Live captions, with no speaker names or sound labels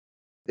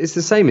It's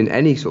the same in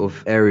any sort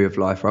of area of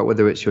life, right?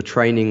 Whether it's your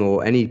training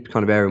or any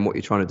kind of area in what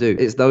you're trying to do.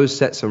 It's those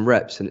sets and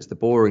reps and it's the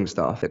boring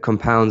stuff that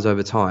compounds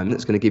over time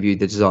that's going to give you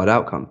the desired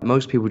outcome.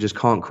 Most people just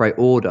can't create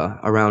order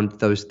around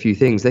those few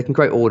things. They can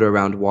create order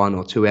around one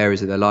or two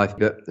areas of their life,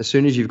 but as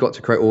soon as you've got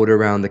to create order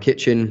around the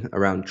kitchen,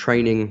 around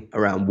training,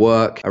 around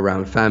work,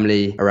 around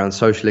family, around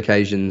social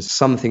occasions,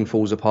 something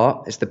falls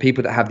apart. It's the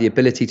people that have the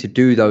ability to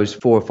do those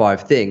 4 or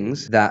 5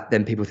 things that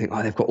then people think,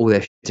 oh, they've got all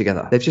their shit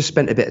together. They've just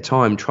spent a bit of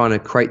time trying to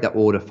create that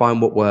order,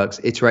 find what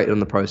works, iterate on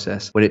the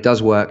process. When it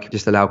does work,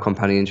 just allow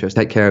compounding interest,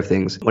 take care of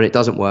things. When it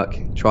doesn't work,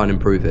 try and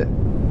improve it.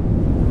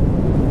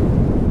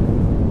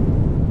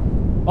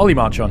 Ollie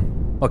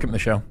Marchon, welcome to the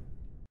show.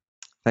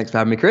 Thanks for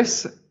having me,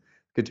 Chris.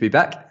 Good to be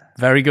back.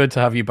 Very good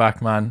to have you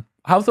back, man.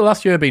 How's the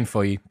last year been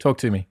for you? Talk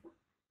to me.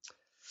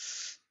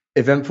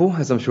 Eventful,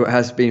 as I'm sure it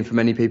has been for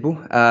many people,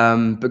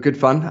 but good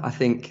fun. I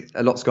think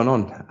a lot's gone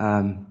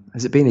on.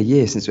 Has it been a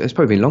year since? It's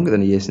probably been longer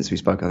than a year since we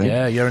spoke, I think.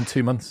 Yeah, a year and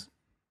 2 months.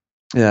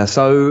 Yeah,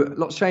 so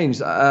lots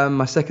changed.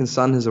 My second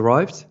son has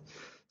arrived.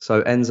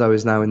 So Enzo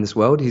is now in this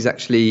world. He's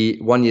actually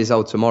 1 year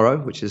old tomorrow,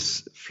 which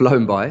has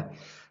flown by.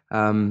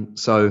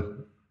 So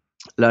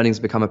learning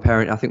to become a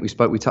parent. I think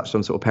we touched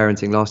on sort of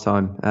parenting last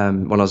time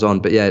when I was on.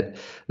 But yeah,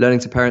 learning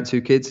to parent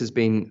 2 kids has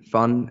been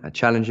fun,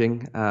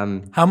 challenging.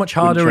 How much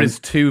harder is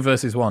 2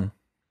 versus 1?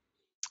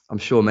 I'm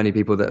sure many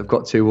people that have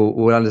got 2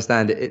 will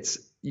understand it.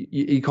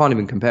 You can't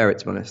even compare it,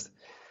 to be honest.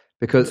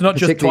 Because it's not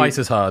just twice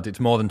as hard,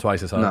 it's more than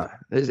twice as hard. No,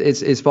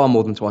 it's far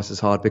more than twice as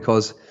hard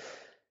because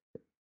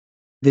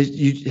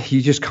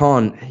you just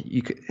can't,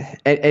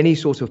 any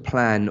sort of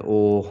plan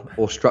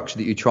or structure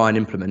that you try and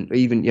implement,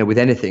 even with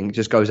anything,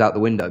 just goes out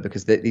the window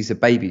because these are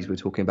babies we're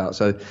talking about.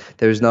 So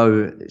there's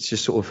no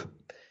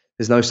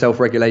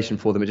self-regulation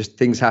for them. It just,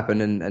 things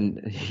happen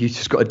and you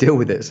just got to deal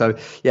with it. So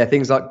yeah,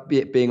 things like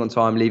being on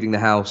time, leaving the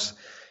house,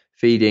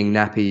 feeding,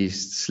 nappies,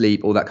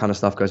 sleep, all that kind of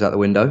stuff goes out the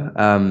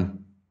window.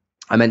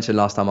 I mentioned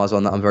last time I was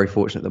on that I'm very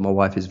fortunate that my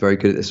wife is very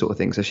good at this sort of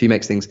thing. So she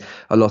makes things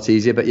a lot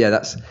easier. But yeah,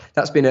 that's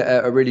been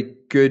a really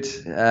good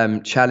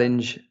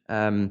challenge.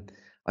 I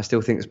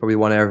still think it's probably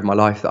one area of my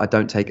life that I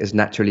don't take as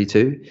naturally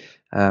to.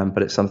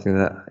 But it's something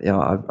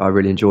that I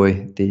really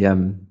enjoy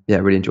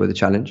really enjoy the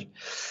challenge.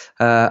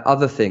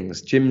 Other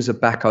things, gyms are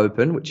back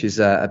open, which is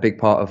a big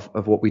part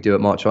of what we do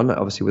at Marchon,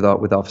 obviously with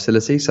our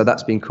facility. So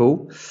that's been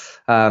cool.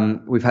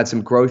 We've had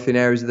some growth in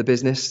areas of the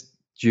business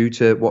due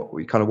to what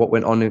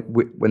went on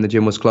when the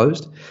gym was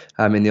closed,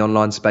 in the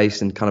online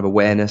space, and kind of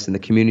awareness, and the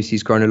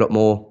community's grown a lot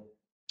more.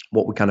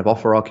 What we kind of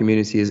offer our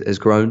community has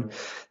grown.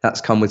 That's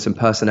come with some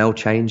personnel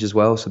change as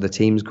well. So the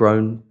team's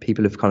grown.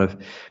 People have kind of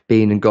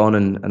been and gone,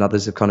 and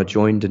others have kind of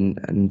joined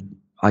and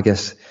I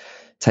guess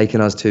taken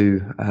us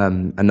to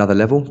another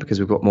level because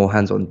we've got more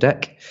hands on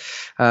deck.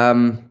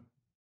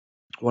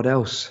 What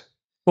else?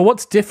 Well,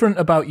 what's different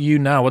about you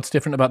now? What's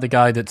different about the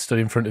guy that stood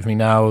in front of me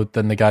now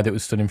than the guy that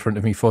was stood in front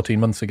of me 14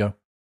 months ago?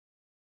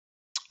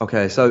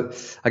 Okay, so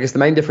I guess the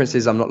main difference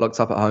is I'm not locked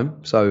up at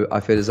home. So I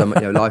feel as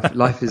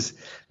life is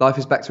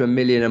back to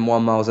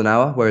 1,001 miles an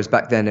hour, whereas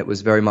back then it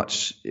was very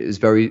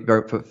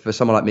for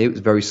someone like me, it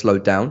was very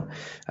slowed down.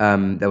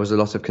 There was a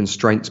lot of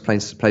constraints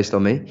placed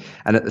on me,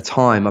 and at the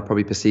time I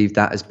probably perceived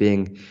that as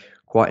being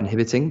quite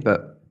inhibiting.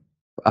 But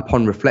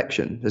upon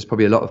reflection, there's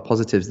probably a lot of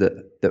positives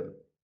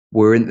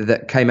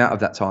that came out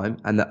of that time,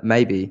 and that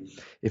maybe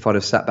if I'd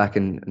have sat back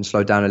and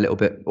slowed down a little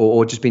bit,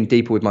 or just been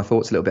deeper with my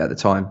thoughts a little bit at the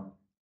time,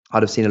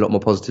 I'd have seen a lot more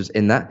positives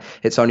in that.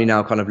 It's only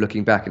now kind of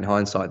looking back in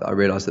hindsight that I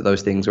realized that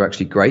those things were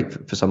actually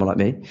great for someone like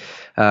me.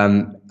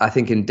 I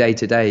think in day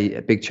to day,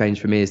 a big change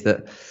for me is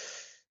that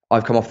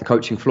I've come off the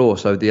coaching floor.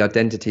 So the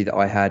identity that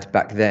I had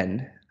back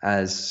then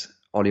as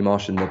Ollie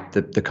Marchon,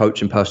 the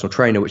coach and personal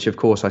trainer, which of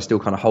course I still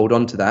kind of hold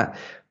on to that,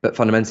 but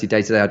fundamentally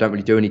day to day, I don't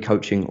really do any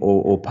coaching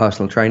or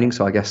personal training.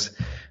 So I guess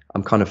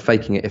I'm kind of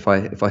faking it if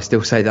I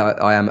still say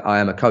that I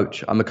am a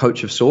coach. I'm a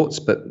coach of sorts,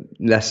 but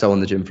less so on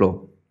the gym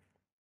floor.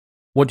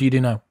 What do you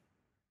do now?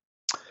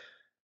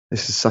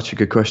 This is such a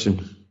good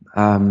question.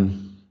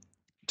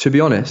 To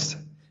be honest,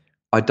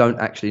 I don't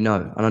actually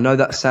know, and I know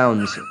that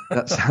sounds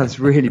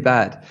really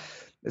bad.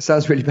 It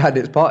sounds really bad.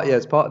 It's part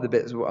of the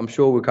bit. I'm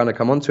sure we'll kind of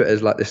come onto it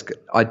as like this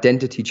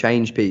identity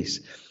change piece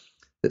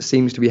that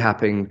seems to be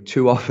happening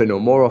too often, or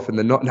more often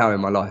than not now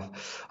in my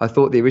life. I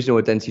thought the original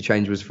identity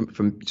change was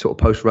from sort of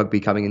post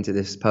rugby coming into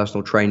this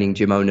personal training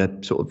gym owner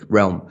sort of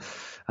realm.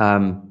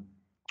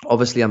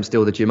 Obviously, I'm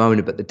still the gym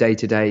owner, but the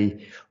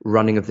day-to-day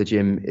running of the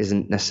gym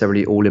isn't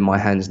necessarily all in my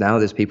hands now.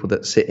 There's people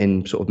that sit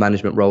in sort of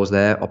management roles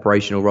there,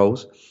 operational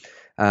roles.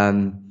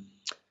 I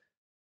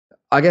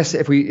guess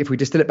if we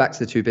distill it back to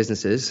the 2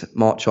 businesses,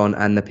 Marchon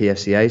and the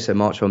PFCA, so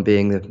Marchon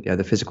being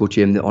the physical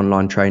gym, the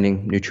online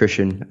training,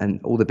 nutrition, and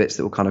all the bits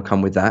that will kind of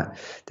come with that.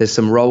 There's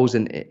some roles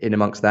in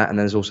amongst that, and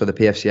then there's also the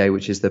PFCA,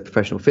 which is the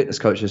Professional Fitness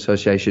Coaches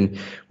Association,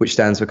 which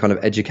stands for kind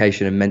of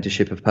education and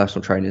mentorship of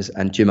personal trainers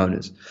and gym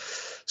owners.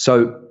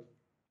 So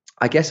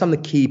I guess I'm the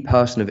key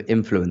person of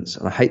influence,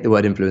 and I hate the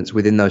word influence,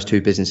 within those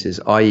 2 businesses,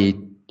 i.e.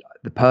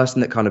 the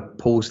person that kind of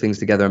pulls things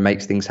together and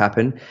makes things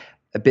happen,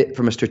 a bit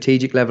from a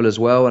strategic level as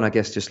well, and I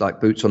guess just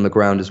like boots on the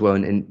ground as well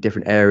in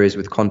different areas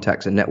with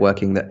contacts and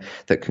networking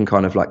that can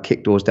kind of like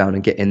kick doors down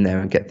and get in there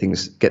and get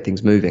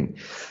things moving.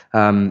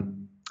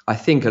 I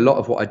think a lot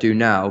of what I do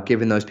now,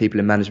 given those people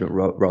in management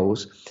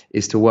roles,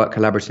 is to work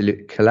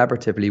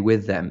collaboratively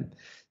with them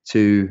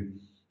to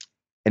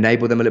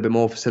enable them a little bit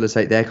more,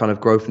 facilitate their kind of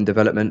growth and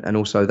development, and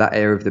also that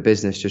area of the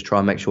business, just try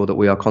and make sure that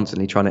we are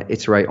constantly trying to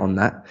iterate on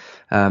that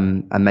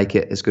and make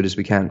it as good as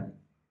we can.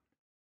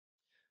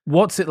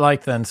 What's it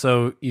like then?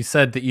 So you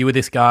said that you were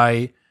this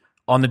guy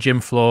on the gym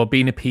floor,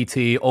 being a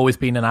PT, always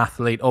being an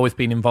athlete, always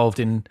being involved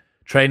in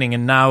training,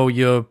 and now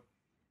you're,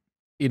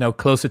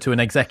 closer to an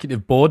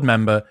executive board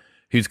member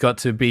who's got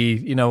to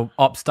be,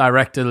 ops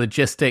director,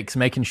 logistics,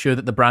 making sure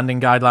that the branding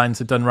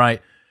guidelines are done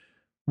right.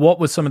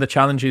 What were some of the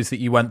challenges that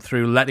you went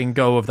through letting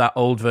go of that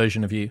old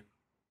version of you?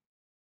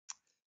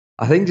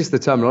 I think just the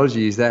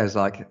terminology used there is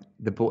like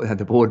the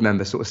board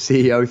member sort of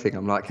CEO thing.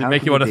 I'm like, how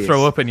make you want to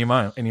throw up in your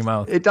mouth?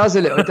 It does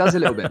a little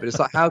bit, but it's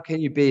like, how can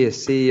you be a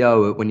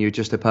CEO when you're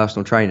just a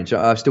personal trainer?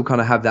 I still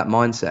kind of have that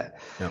mindset.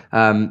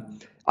 Yeah.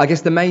 I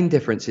guess the main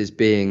difference is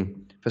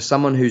being, for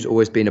someone who's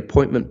always been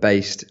appointment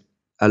based,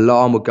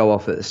 alarm would go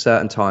off at a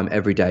certain time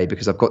every day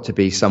because I've got to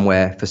be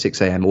somewhere for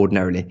 6 a.m.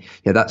 ordinarily.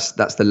 That's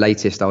the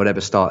latest I would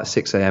ever start at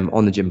 6 a.m.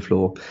 on the gym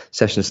floor.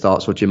 Session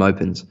starts or gym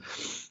opens.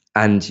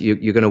 And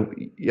you're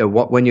going to,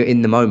 when you're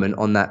in the moment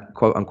on that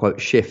quote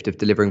unquote shift of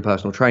delivering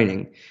personal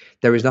training,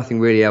 there is nothing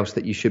really else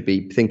that you should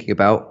be thinking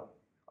about.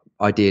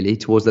 Ideally,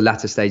 towards the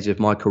latter stage of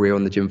my career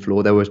on the gym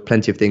floor, there was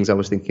plenty of things I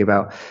was thinking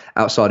about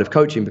outside of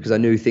coaching because I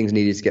knew things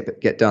needed to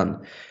get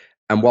done.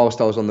 And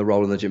whilst I was on the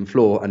role on the gym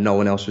floor and no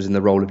one else was in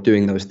the role of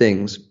doing those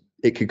things,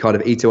 it could kind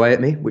of eat away at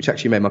me, which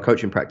actually made my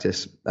coaching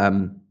practice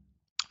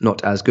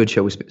not as good,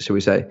 shall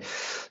we say.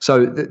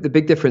 So the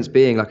big difference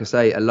being, like I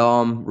say,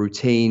 alarm,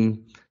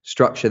 routine,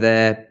 structure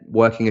there,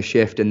 working a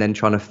shift, and then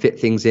trying to fit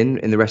things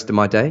in the rest of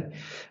my day.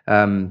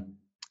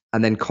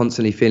 And then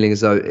constantly feeling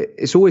as though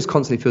it's always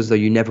constantly feels as though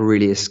you never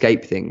really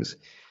escape things.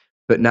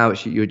 But now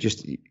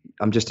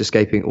I'm just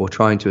escaping or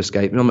trying to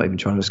escape. And I'm not even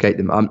trying to escape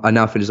them. I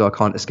now feel as though I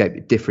can't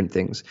escape different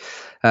things.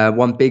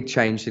 One big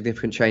change,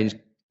 significant change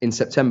in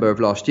September of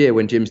last year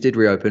when gyms did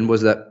reopen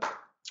was that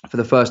for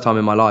the first time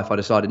in my life, I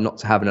decided not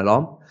to have an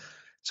alarm.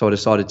 So I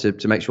decided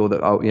to make sure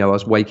that I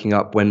was waking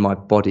up when my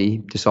body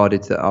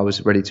decided that I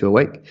was ready to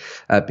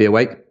be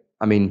awake.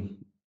 I mean,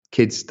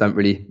 kids don't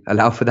really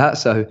allow for that.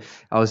 So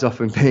I was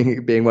often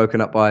being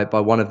woken up by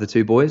one of the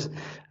two boys.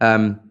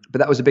 But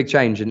that was a big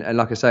change. And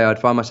like I say, I'd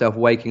find myself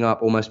waking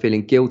up almost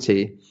feeling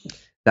guilty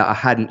that I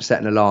hadn't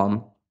set an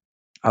alarm.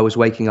 I was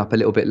waking up a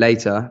little bit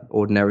later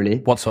ordinarily.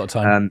 What sort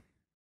of time?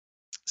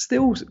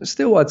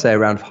 Still I'd say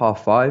around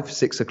 5:30,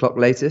 6 o'clock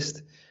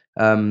latest.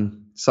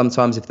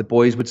 Sometimes if the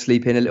boys would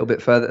sleep in a little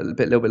bit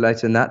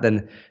later than that,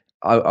 then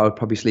I would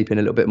probably sleep in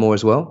a little bit more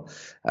as well.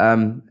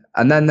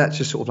 And then that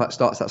just sort of like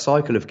starts that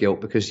cycle of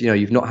guilt because,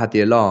 you've not had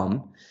the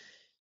alarm.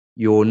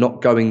 You're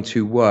not going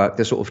to work.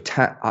 There's sort of,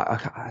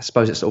 I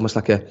suppose it's almost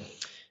like a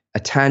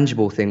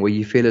tangible thing where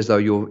you feel as though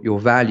your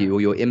value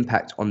or your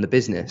impact on the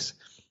business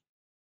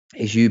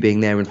is you being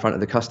there in front of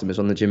the customers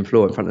on the gym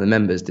floor, in front of the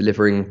members,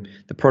 delivering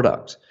the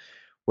product.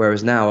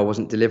 Whereas now I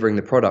wasn't delivering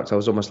the product. I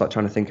was almost like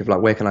trying to think of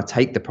like, where can I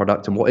take the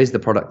product and what is the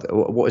product?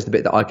 What is the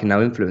bit that I can now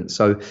influence?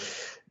 So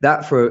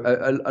that for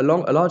a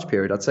large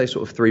period, I'd say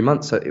sort of 3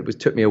 months,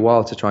 took me a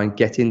while to try and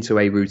get into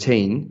a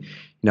routine.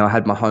 I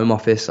had my home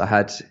office. I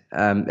had,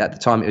 at the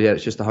time, it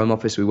was just the home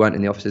office. We weren't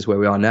in the offices where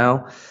we are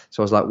now.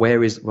 So I was like,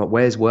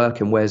 where's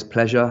work and where's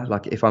pleasure?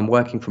 Like if I'm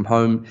working from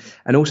home,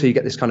 and also you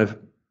get this kind of,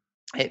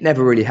 it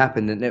never really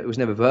happened and it was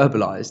never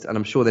verbalized. And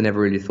I'm sure they never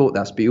really thought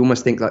that, but you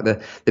almost think like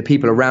the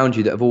people around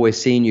you that have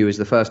always seen you as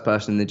the first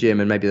person in the gym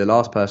and maybe the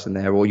last person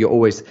there, or you're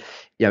always,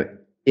 in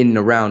and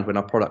around when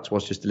our product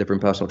was just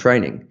delivering personal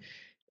training.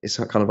 It's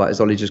kind of like,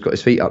 has Ollie just got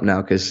his feet up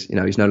now because,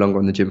 he's no longer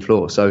on the gym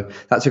floor. So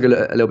that took a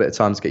little bit of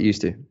time to get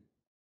used to.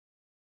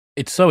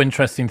 It's so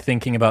interesting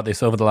thinking about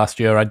this over the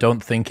last year. I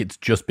don't think it's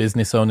just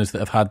business owners that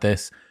have had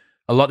this.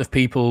 A lot of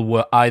people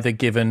were either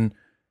given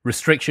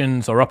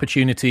restrictions or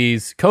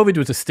opportunities. COVID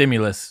was a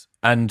stimulus,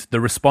 and the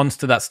response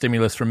to that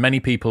stimulus from many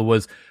people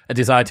was a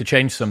desire to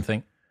change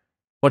something.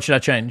 What should I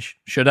change?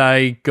 Should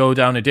I go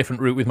down a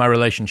different route with my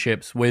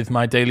relationships, with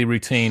my daily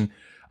routine?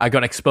 I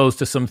got exposed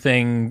to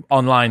something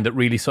online that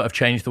really sort of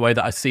changed the way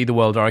that I see the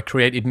world, or I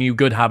created new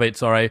good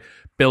habits, or I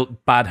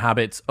built bad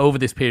habits over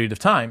this period of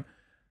time.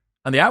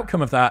 And the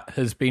outcome of that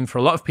has been for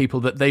a lot of people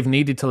that they've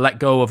needed to let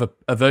go of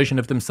a version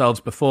of themselves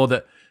before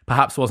that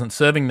perhaps wasn't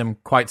serving them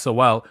quite so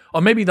well.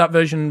 Or maybe that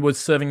version was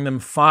serving them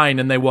fine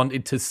and they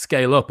wanted to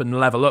scale up and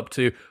level up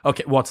to,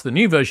 okay, what's the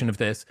new version of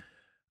this?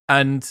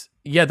 And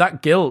yeah,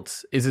 that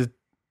guilt is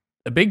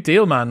a big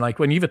deal, man. Like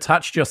when you've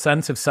attached your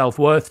sense of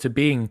self-worth to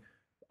being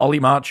Ollie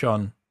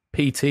Marchon,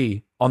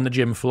 PT, on the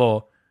gym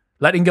floor,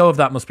 letting go of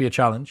that must be a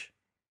challenge.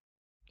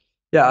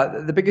 Yeah,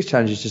 the biggest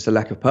challenge is just a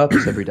lack of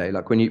purpose every day.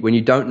 Like when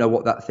you don't know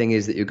what that thing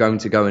is that you're going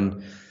to go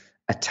and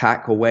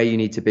attack or where you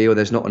need to be, or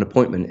there's not an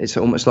appointment. It's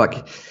almost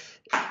like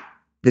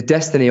the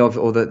destiny of,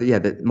 or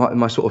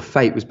my sort of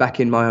fate was back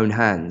in my own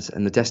hands,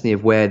 and the destiny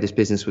of where this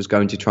business was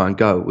going to try and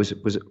go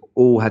was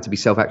all had to be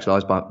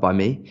self-actualized by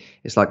me.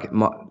 It's like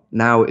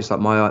now it's like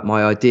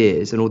my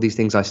ideas and all these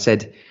things I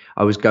said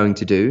I was going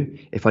to do.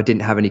 If I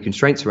didn't have any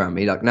constraints around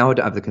me, like now I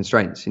don't have the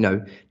constraints.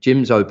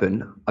 Gym's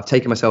open. I've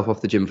taken myself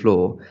off the gym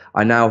floor.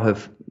 I now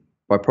have,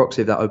 by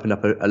proxy of that, opened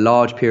up a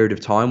large period of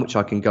time which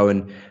I can go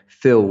and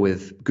fill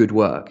with good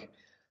work.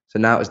 So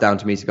now it's down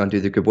to me to go and do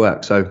the good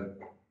work. So,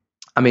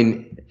 I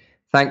mean,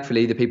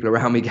 thankfully, the people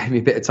around me gave me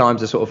a bit of time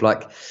to sort of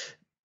like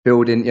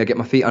build in, get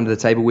my feet under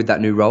the table with that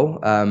new role.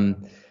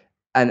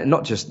 And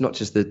not just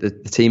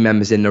the team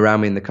members in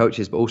around me and the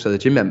coaches, but also the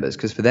gym members,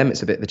 because for them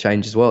it's a bit of a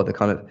change as well. They're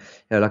kind of,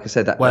 like I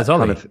said, Where's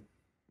Ollie? kind of,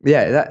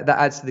 that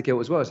adds to the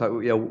guilt as well. It's like,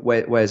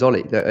 where's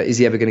Ollie? Is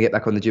he ever going to get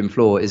back on the gym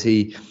floor? Is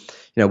he,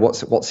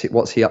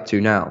 what's he up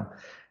to now?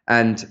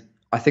 And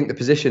I think the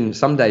position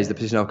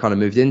I've kind of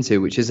moved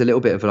into, which is a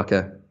little bit of like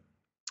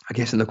I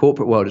guess in the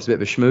corporate world, it's a bit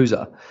of a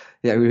schmoozer.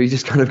 We're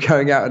just kind of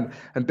going out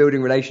and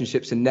building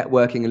relationships and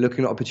networking and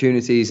looking at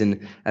opportunities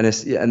and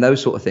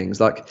those sort of things.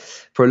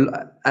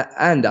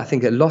 And I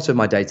think a lot of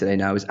my day to day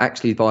now is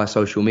actually via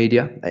social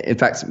media. In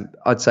fact,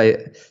 I'd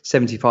say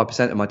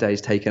 75% of my day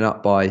is taken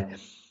up by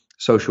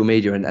social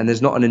media, and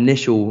there's not an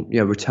initial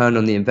return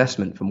on the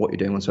investment from what you're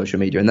doing on social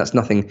media. And that's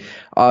nothing.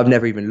 I've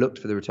never even looked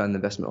for the return on the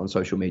investment on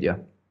social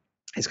media.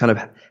 It's kind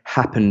of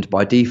happened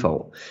by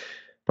default.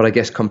 But I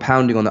guess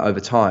compounding on that over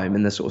time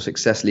and the sort of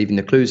success leaving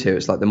the clues here,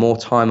 it's like the more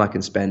time I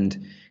can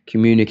spend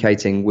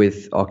communicating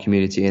with our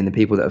community and the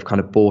people that have kind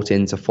of bought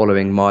into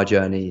following my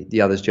journey,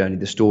 the others' journey,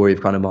 the story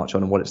of kind of Marchon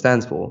and what it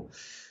stands for,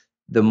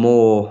 the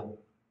more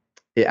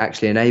it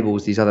actually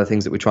enables these other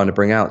things that we're trying to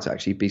bring out to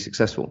actually be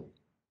successful.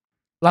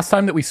 Last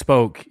time that we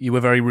spoke, you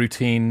were very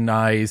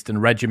routinized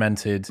and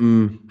regimented.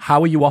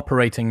 How are you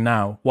operating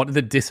now? What are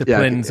the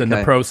disciplines and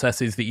the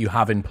processes that you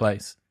have in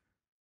place?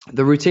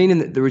 The routine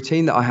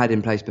that I had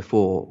in place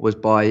before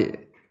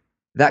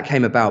that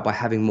came about by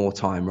having more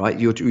time, right?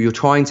 You're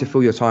trying to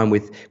fill your time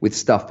with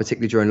stuff,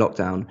 particularly during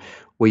lockdown,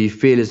 where you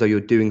feel as though you're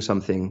doing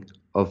something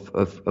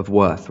of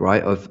worth,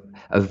 right? Of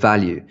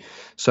value.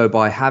 So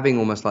by having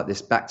almost like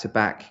this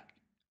back-to-back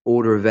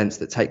order events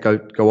that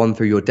go on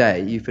through your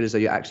day, you feel as though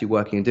you're actually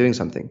working and doing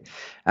something.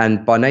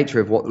 And by nature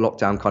of what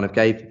lockdown kind of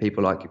gave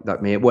people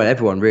like me, well,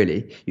 everyone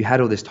really, you had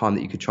all this time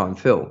that you could try and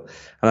fill.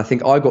 And I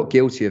think I got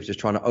guilty of just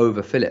trying to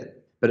overfill it.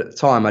 But at the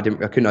time, I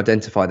couldn't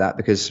identify that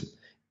because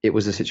it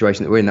was the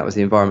situation that we're in. That was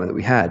the environment that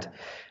we had.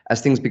 As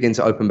things begin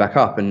to open back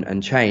up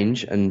and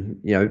change, and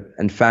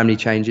and family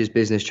changes,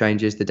 business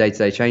changes, the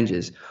day-to-day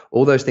changes,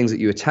 all those things that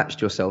you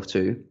attached yourself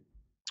to,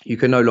 you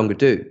can no longer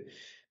do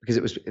because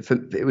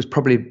it was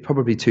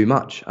probably too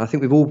much. And I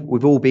think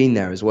we've all been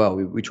there as well.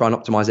 We try and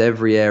optimize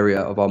every area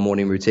of our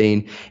morning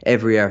routine,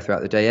 every area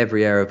throughout the day,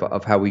 every area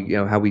of how we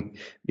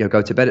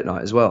go to bed at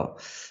night as well.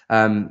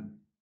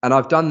 And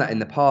I've done that in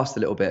the past a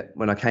little bit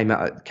when I came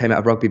out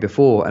of rugby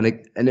before, and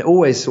it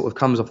always sort of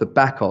comes off the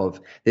back of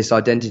this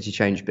identity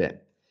change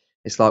bit.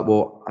 It's like,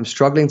 well, I'm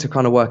struggling to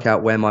kind of work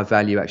out where my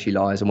value actually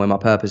lies and where my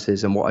purpose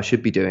is and what I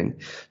should be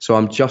doing. So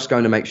I'm just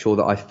going to make sure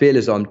that I feel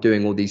as though I'm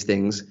doing all these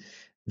things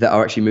that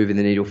are actually moving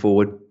the needle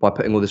forward by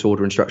putting all this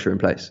order and structure in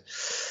place.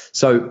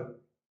 So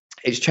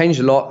it's changed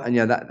a lot, and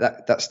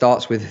that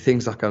starts with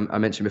things like I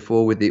mentioned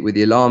before with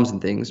the alarms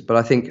and things. But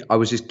I think I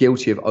was just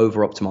guilty of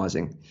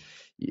over-optimizing.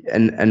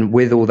 And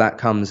with all that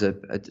comes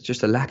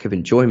just a lack of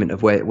enjoyment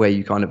of where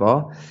you kind of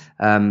are.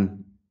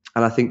 And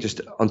I think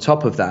just on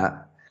top of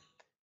that,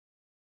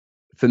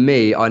 for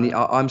me,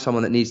 I'm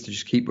someone that needs to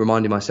just keep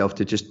reminding myself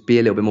to just be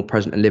a little bit more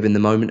present and live in the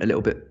moment a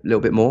little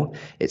bit more.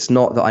 It's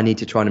not that I need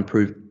to try and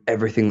improve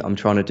everything that I'm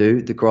trying to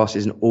do. The grass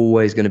isn't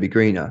always going to be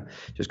greener.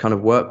 Just kind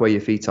of work where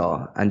your feet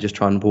are and just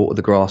try and water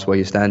the grass where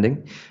you're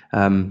standing.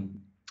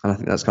 And I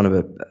think that's kind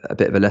of a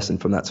bit of a lesson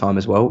from that time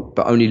as well,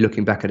 but only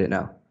looking back at it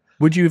now.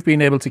 Would you have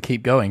been able to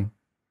keep going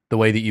the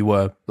way that you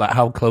were? Like,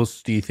 how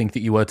close do you think that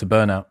you were to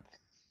burnout?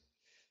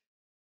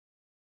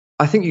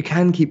 I think you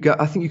can keep going.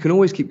 I think you can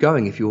always keep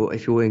going if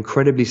you're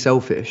incredibly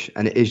selfish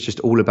and it is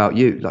just all about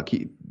you.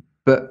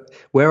 But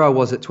where I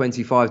was at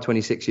 25,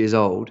 26 years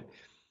old,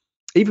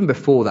 even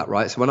before that,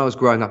 right? So when I was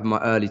growing up in my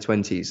early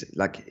 20s,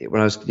 like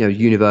when I was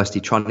university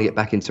trying to get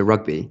back into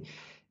rugby,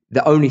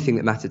 the only thing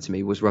that mattered to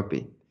me was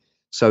rugby.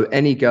 So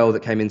any girl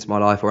that came into my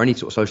life or any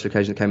sort of social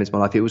occasion that came into my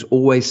life, it was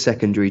always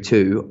secondary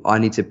to, I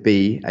need to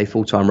be a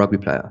full-time rugby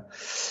player.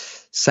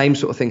 Same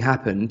sort of thing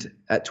happened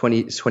at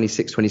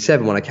 26,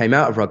 27 when I came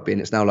out of rugby, and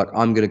it's now like,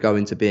 I'm going to go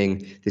into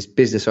being this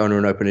business owner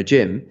and open a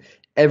gym.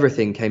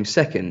 Everything came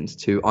second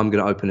to, I'm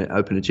going to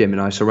open a gym.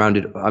 And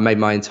I made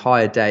my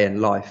entire day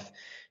and life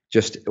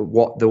just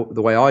what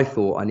the way I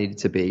thought I needed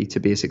to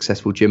be a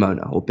successful gym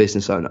owner or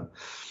business owner.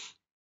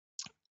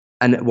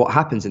 And what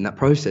happens in that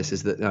process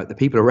is that the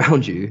people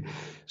around you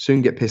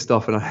soon get pissed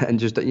off and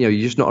just you're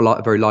just not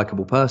a very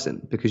likable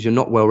person because you're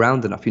not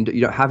well-rounded enough. You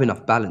don't have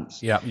enough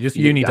balance. Yeah, you're just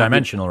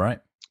unidimensional, right?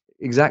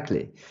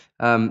 Exactly.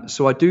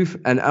 So I do,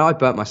 and I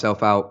burnt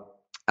myself out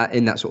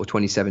in that sort of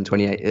 27,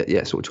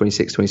 28, sort of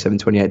 26, 27,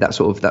 28, that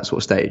sort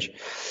of stage.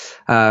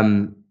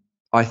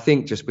 I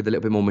think just with a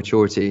little bit more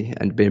maturity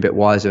and being a bit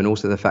wiser, and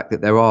also the fact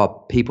that there are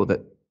people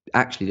that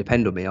actually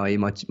depend on me, i.e.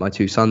 my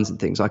two sons and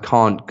things, I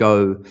can't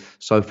go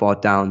so far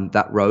down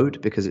that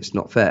road because it's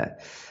not fair,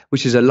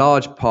 which is a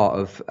large part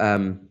of,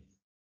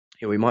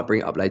 we might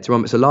bring it up later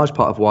on, but it's a large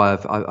part of why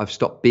I've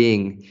stopped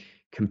being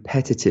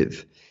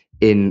competitive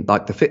in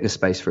like the fitness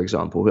space, for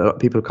example.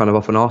 People kind of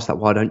often ask that,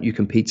 why don't you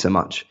compete so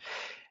much?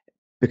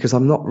 Because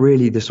I'm not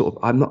really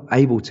I'm not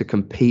able to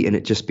compete and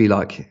it just be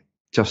like,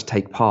 just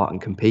take part and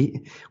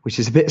compete, which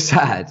is a bit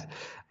sad.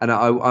 And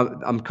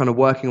I'm kind of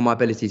working on my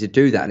ability to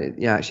do that.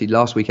 And actually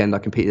last weekend I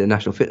competed at the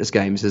National Fitness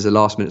Games as a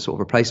last minute sort of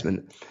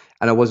replacement.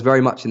 And I was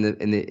very much in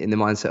the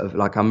mindset of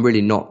like, I'm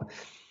really not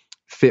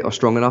fit or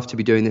strong enough to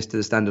be doing this to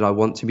the standard I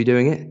want to be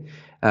doing it.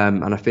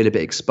 And I feel a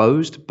bit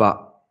exposed,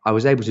 but I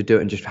was able to do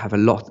it and just have a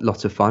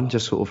lot of fun,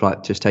 just sort of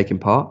like just taking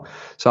part.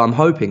 So I'm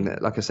hoping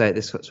that, like I say, at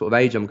this sort of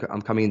age I'm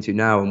coming into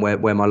now, and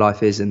where my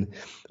life is and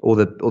all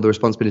the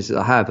responsibilities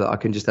I have, that I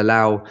can just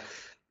allow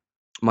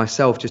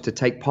myself just to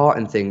take part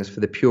in things for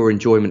the pure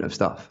enjoyment of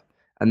stuff.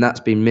 And that's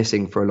been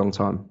missing for a long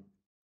time.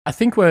 I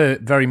think we're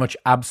very much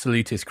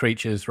absolutist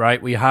creatures,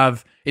 right?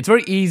 It's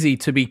very easy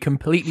to be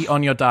completely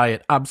on your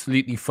diet,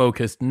 absolutely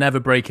focused, never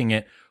breaking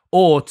it,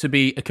 or to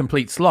be a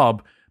complete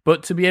slob.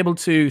 But to be able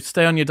to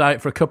stay on your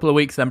diet for a couple of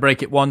weeks, then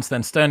break it once,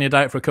 then stay on your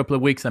diet for a couple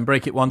of weeks, then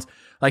break it once,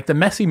 like the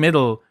messy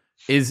middle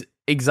is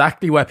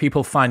exactly where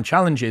people find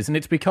challenges. And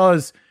it's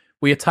because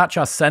we attach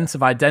our sense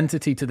of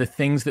identity to the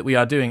things that we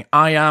are doing.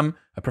 I am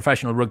a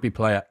professional rugby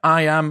player.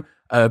 I am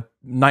a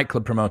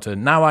nightclub promoter.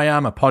 Now I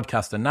am a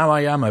podcaster. Now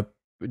I am a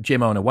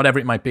gym owner, whatever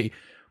it might be.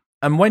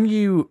 And when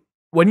you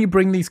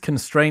bring these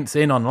constraints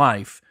in on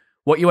life,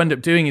 what you end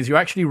up doing is you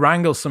actually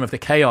wrangle some of the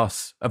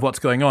chaos of what's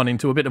going on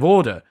into a bit of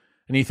order.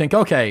 And you think,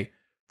 okay,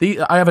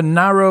 I have a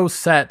narrow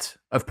set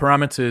of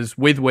parameters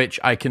with which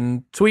I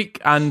can tweak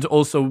and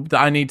also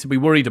that I need to be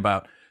worried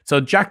about. So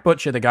Jack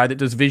Butcher, the guy that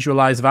does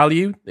visualize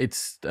value,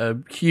 it's a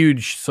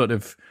huge sort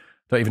of,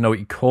 don't even know what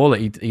you call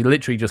it. He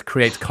literally just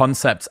creates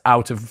concepts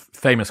out of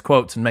famous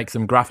quotes and makes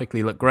them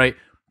graphically look great.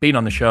 Been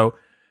on the show.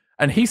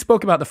 And he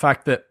spoke about the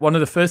fact that one of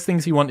the first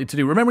things he wanted to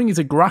do, remembering he's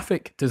a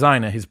graphic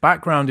designer, his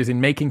background is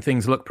in making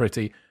things look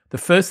pretty. The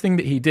first thing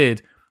that he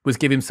did was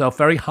give himself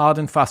very hard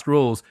and fast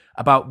rules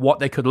about what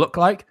they could look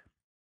like.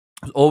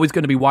 It was always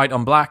going to be white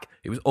on black.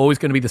 It was always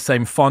going to be the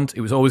same font.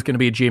 It was always going to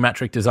be a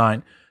geometric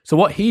design. So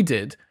what he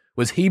did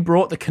was he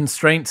brought the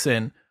constraints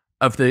in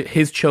of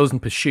his chosen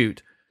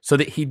pursuit so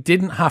that he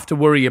didn't have to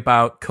worry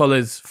about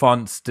colors,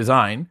 fonts,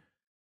 design.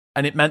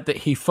 And it meant that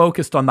he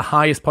focused on the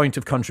highest point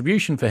of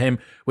contribution for him,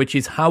 which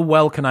is how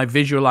well can I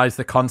visualize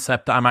the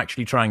concept that I'm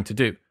actually trying to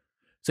do.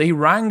 So he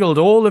wrangled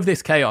all of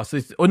this chaos,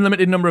 this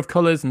unlimited number of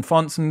colors and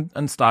fonts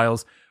and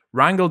styles,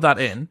 wrangled that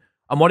in.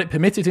 And what it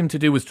permitted him to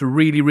do was to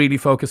really, really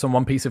focus on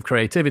one piece of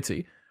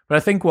creativity. But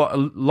I think what a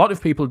lot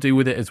of people do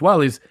with it as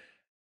well is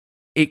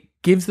it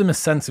gives them a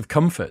sense of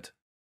comfort.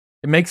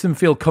 It makes them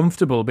feel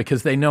comfortable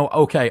because they know,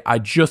 okay, I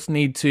just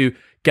need to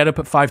get up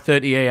at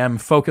 5:30 a.m.,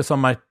 focus on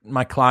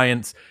my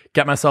clients,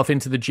 get myself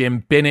into the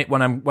gym, bin it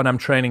when I'm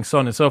training, so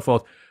on and so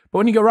forth. But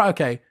when you go, right,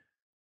 okay,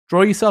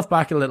 draw yourself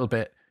back a little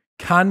bit.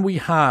 Can we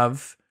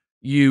have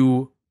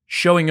you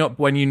showing up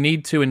when you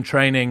need to in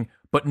training,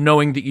 but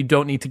knowing that you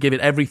don't need to give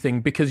it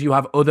everything because you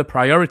have other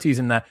priorities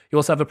in there? You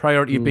also have a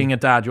priority of being a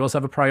dad. You also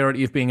have a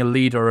priority of being a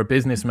leader or a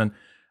businessman.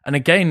 And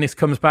again, this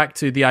comes back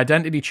to the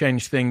identity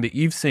change thing that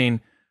you've seen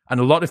and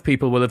a lot of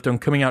people will have done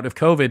coming out of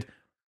COVID.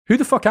 Who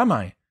the fuck am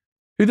I?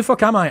 Who the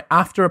fuck am I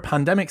after a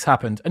pandemic's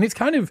happened? And it's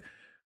kind of,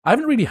 I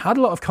haven't really had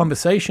a lot of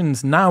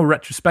conversations now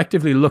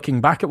retrospectively looking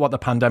back at what the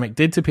pandemic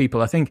did to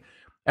people. I think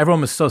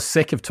everyone was so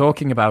sick of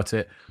talking about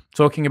it,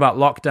 talking about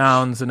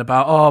lockdowns and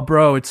about, oh,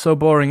 bro, it's so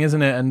boring,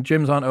 isn't it? And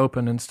gyms aren't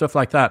open and stuff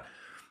like that.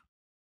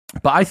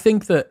 But I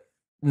think that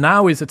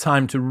now is a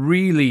time to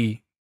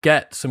really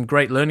get some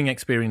great learning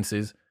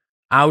experiences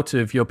out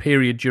of your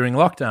period during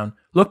lockdown.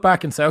 Look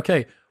back and say,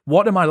 okay,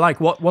 what am I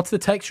like? What's the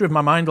texture of my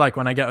mind like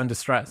when I get under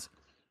stress?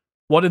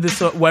 Where are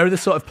the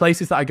sort of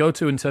places that I go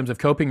to in terms of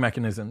coping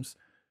mechanisms?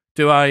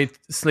 Do I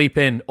sleep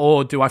in,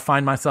 or do I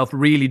find myself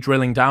really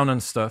drilling down on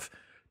stuff?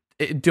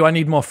 Do I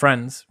need more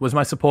friends? Was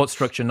my support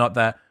structure not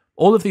there?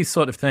 All of these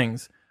sort of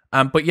things.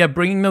 But yeah,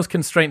 bringing those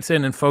constraints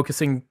in and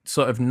focusing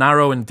sort of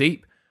narrow and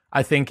deep,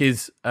 I think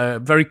is a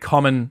very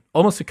common,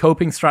 almost a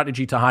coping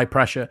strategy to high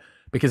pressure,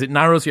 because it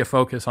narrows your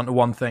focus onto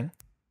one thing.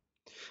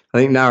 I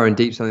think narrow and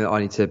deep is something that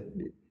I need to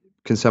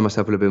concern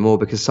myself a little bit more,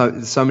 because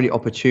so many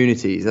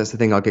opportunities. That's the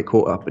thing I get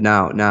caught up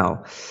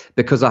now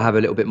because I have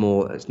a little bit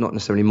more. It's not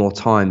necessarily more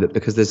time, but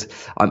because there's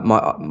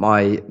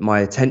my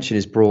attention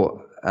is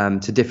brought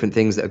to different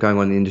things that are going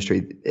on in the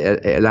industry.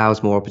 It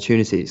allows more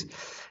opportunities,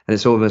 and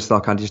it's almost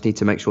like I just need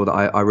to make sure that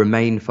I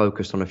remain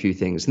focused on a few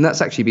things. And that's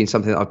actually been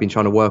something that I've been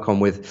trying to work on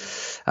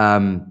with.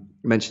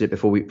 Mentioned it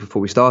before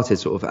we started,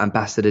 sort of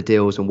ambassador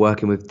deals and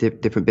working with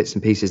different bits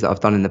and pieces that I've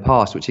done in the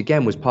past, which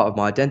again was part of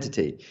my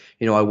identity.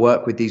 You know, I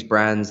work with these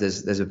brands.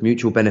 There's a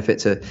mutual benefit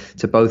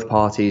to both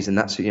parties, and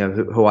that's, you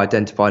know, who I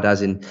identified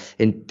as in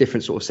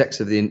different sort of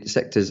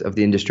sectors of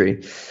the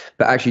industry.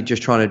 But actually,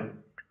 just trying to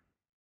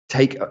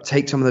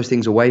take some of those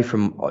things away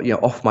from,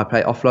 off my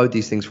plate, offload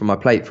these things from my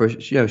plate for,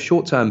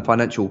 short-term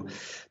financial,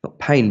 not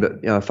pain,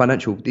 but,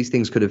 financial, these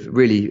things could have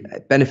really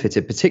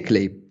benefited,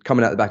 particularly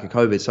coming out the back of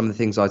COVID. Some of the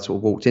things I sort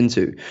of walked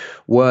into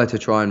were to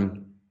try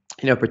and,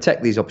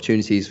 protect these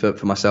opportunities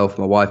for myself,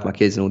 my wife, my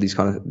kids, and all these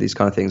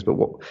kind of things. But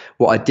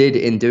what I did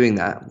in doing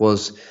that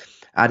was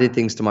added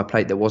things to my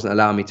plate that wasn't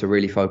allowing me to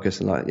really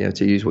focus, and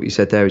to use what you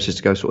said there, is just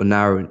to go sort of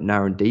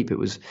narrow and deep. It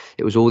was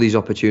all these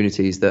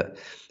opportunities that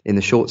in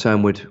the short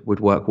term would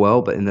work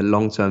well, but in the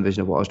long term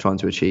vision of what I was trying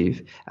to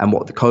achieve, and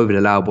what the COVID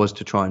allowed was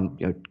to try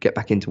and get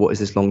back into what is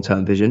this long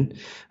term vision.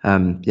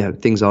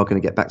 Things are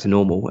going to get back to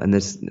normal, and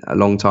there's a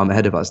long time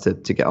ahead of us to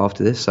get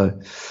after this. So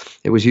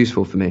it was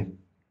useful for me.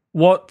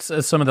 What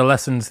are some of the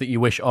lessons that you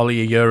wish Ollie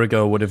a year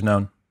ago would have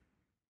known?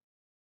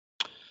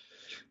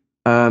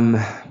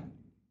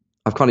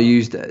 I've kind of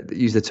used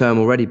the term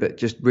already, but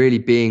just really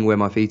being where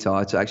my feet are.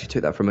 I actually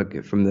took that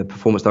from the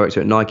performance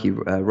director at Nike,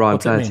 Ryan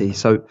Flaherty.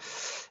 So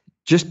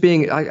just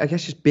being, I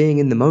guess, just being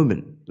in the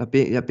moment,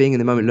 being in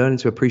the moment, learning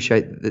to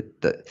appreciate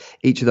that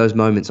each of those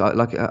moments.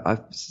 I've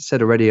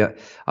said already,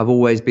 I've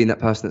always been that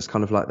person that's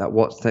kind of like that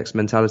what's next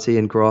mentality,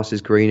 and grass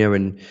is greener,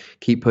 and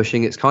keep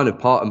pushing. It's kind of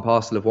part and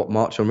parcel of what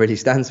Marchon really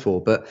stands for,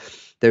 but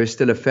there is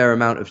still a fair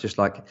amount of just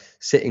like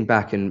sitting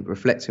back and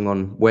reflecting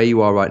on where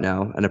you are right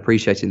now and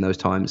appreciating those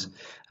times.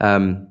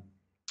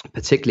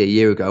 Particularly a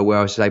year ago, where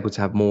I was able to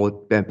have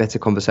better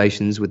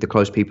conversations with the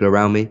close people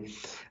around me,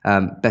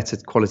 better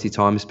quality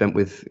time spent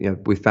with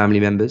family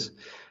members.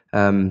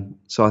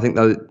 So I think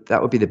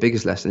that would be the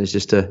biggest lesson, is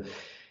just to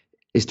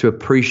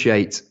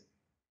appreciate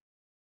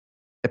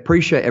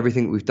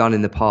everything that we've done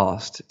in the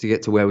past to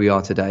get to where we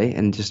are today,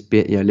 and just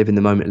live in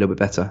the moment a little bit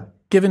better.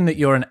 Given that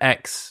you're an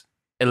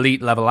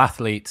elite level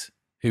athlete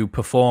who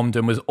performed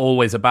and was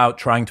always about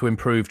trying to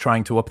improve,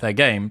 trying to up their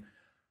game,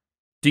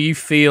 do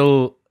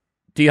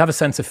you have a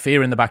sense of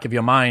fear in the back of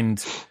your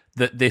mind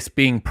that this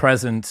being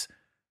present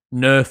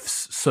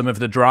nerfs some of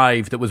the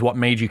drive that was what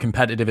made you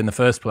competitive in the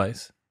first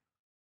place?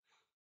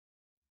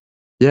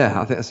 Yeah,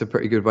 I think that's a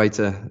pretty good way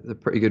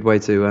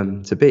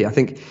to be. I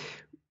think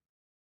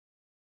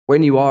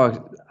when you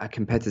are a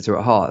competitor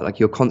at heart, like,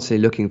 you're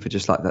constantly looking for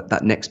just like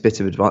that next bit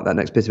of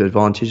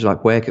advantage.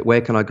 Like,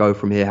 where can I go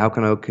from here? How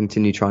can I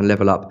continue trying to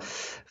level up,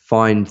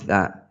 find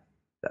that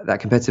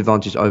competitive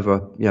advantage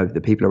over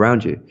the people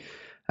around you?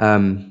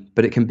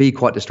 But it can be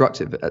quite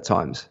destructive at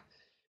times,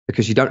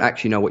 because you don't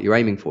actually know what you're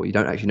aiming for. You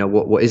don't actually know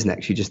what is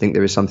next. You just think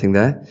there is something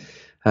there.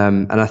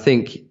 And I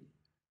think,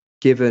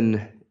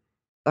 given,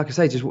 like I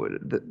say, just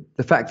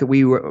the fact that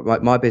we were,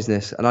 like, my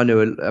business, and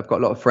I've got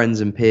a lot of friends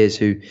and peers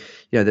who,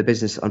 their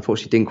business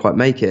unfortunately didn't quite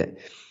make it.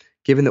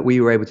 Given that we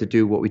were able to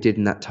do what we did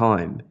in that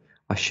time,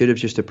 I should have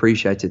just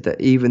appreciated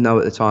that, even though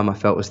at the time I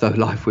felt as though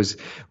life was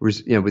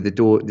with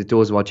the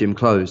doors of our gym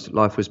closed,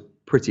 life was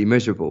pretty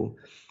miserable.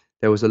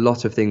 There was a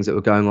lot of things that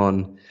were going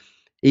on,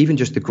 even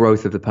just the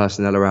growth of the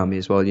personnel around me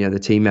as well. The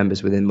team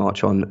members within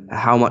Marchon,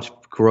 how much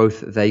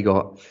growth they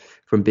got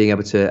from being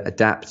able to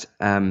adapt,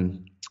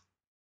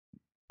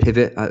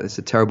 pivot. It's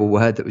a terrible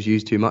word that was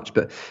used too much,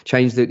 but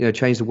change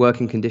the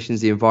working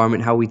conditions, the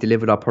environment, how we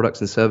delivered our products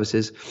and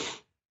services,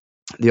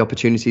 the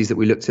opportunities that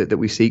we looked at, that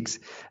we seeked,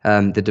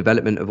 the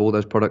development of all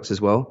those products as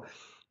well.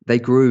 They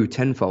grew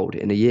tenfold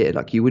in a year.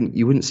 Like, you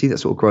wouldn't see that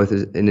sort of growth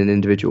in an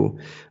individual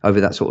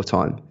over that sort of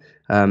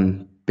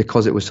time.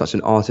 Because it was such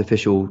an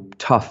artificial,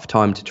 tough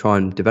time to try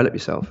and develop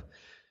yourself.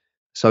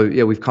 So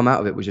yeah, we've come out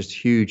of it with just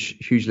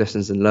huge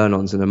lessons and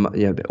learn-ons,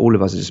 and all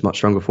of us are just much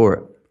stronger for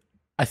it.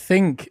 I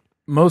think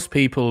most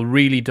people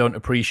really don't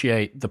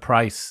appreciate the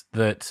price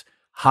that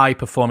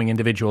high-performing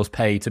individuals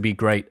pay to be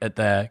great at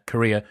their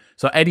career.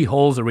 So Eddie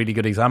Hall's a really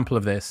good example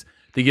of this.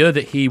 The year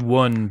that he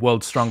won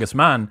World's Strongest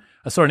Man,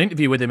 I saw an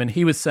interview with him, and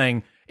he was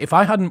saying, if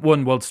I hadn't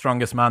won World's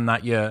Strongest Man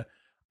that year,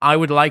 I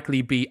would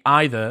likely be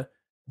either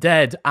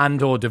dead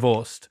and or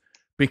divorced,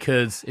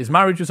 because his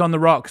marriage was on the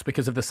rocks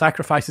because of the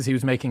sacrifices he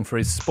was making for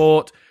his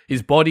sport.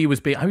 His body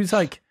was I was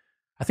like,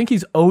 I think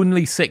he's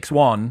only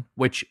 6'1",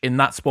 which in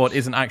that sport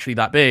isn't actually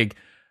that big,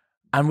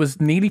 and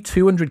was nearly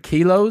 200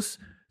 kilos.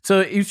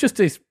 So he was just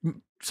this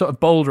sort of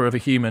boulder of a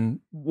human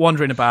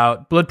wandering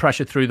about, blood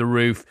pressure through the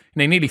roof,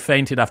 and he nearly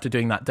fainted after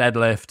doing that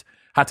deadlift,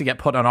 had to get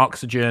put on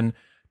oxygen.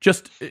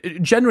 Just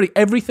generally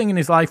everything in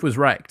his life was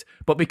wrecked.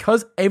 But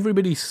because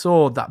everybody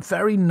saw that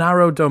very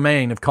narrow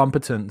domain of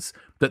competence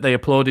that they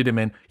applauded him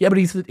in, yeah, but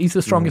he's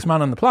the strongest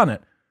man on the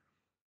planet.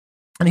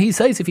 And he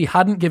says if he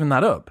hadn't given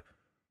that up,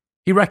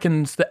 he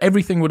reckons that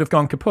everything would have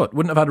gone kaput.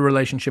 Wouldn't have had a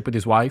relationship with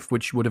his wife,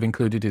 which would have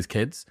included his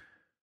kids.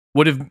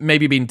 Would have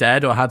maybe been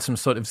dead or had some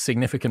sort of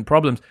significant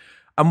problems.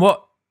 And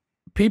what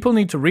people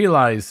need to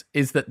realize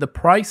is that the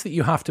price that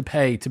you have to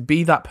pay to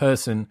be that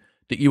person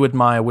that you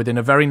admire within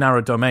a very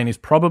narrow domain is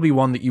probably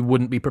one that you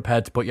wouldn't be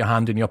prepared to put your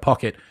hand in your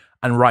pocket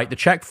and write the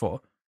check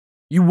for.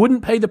 You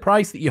wouldn't pay the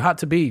price that you had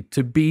to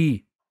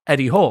be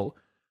Eddie Hall.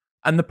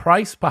 And the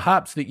price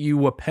perhaps that you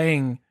were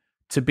paying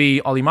to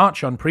be Ollie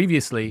Marchon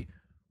previously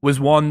was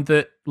one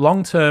that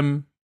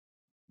long-term,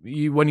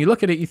 when you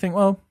look at it, you think,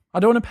 well, I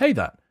don't want to pay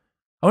that.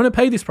 I want to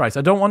pay this price.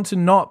 I don't want to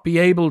not be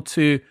able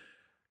to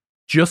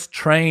just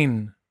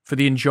train for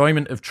the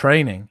enjoyment of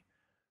training.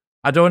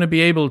 I don't want to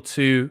be able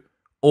to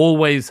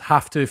always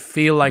have to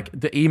feel like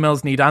the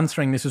emails need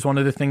answering. This is one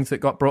of the things that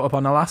got brought up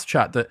on the last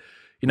chat, that,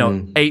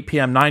 8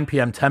 p.m., 9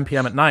 p.m., 10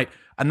 p.m. at night.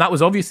 And that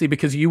was obviously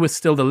because you were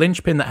still the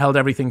linchpin that held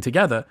everything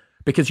together,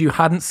 because you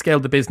hadn't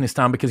scaled the business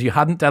down, because you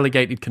hadn't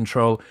delegated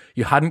control,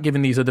 you hadn't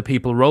given these other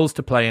people roles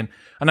to play in.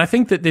 And I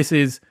think that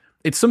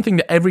it's something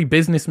that every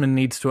businessman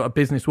a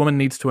businesswoman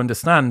needs to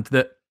understand,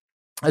 that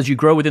as you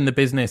grow within the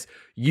business,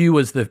 you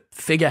as the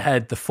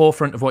figurehead, the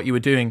forefront of what you were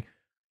doing,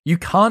 you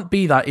can't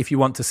be that if you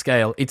want to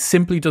scale. It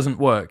simply doesn't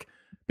work,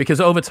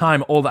 because over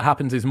time, all that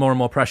happens is more and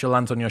more pressure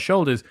lands on your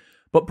shoulders.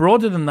 But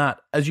broader than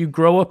that, as you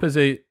grow up as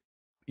a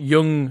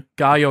young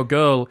guy or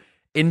girl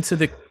into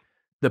the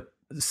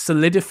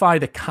solidify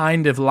the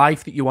kind of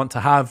life that you want to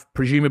have,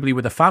 presumably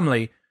with a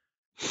family,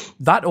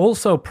 that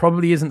also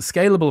probably isn't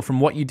scalable from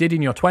what you did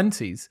in your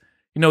 20s.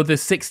 The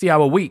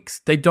 60-hour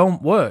weeks, they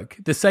don't work.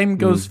 The same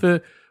goes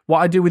for what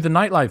I do with the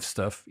nightlife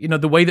stuff.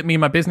 The way that me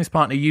and my business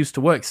partner used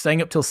to work,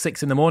 staying up till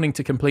 6 a.m.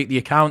 to complete the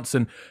accounts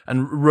and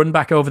run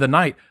back over the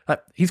night.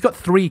 He's got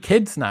 3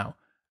 kids now,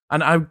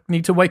 and I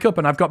need to wake up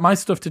and I've got my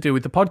stuff to do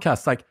with the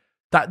podcast. Like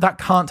that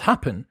can't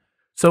happen.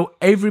 So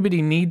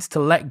everybody needs to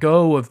let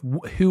go of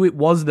who it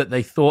was that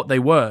they thought they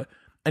were.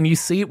 And you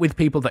see it with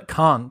people that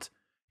can't.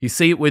 You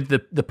see it with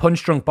the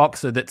punch-drunk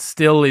boxer that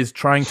still is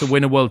trying to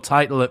win a world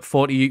title at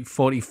 40,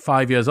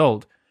 45 years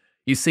old.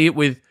 You see it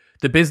with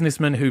the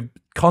businessmen who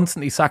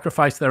constantly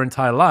sacrifice their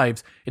entire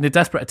lives in a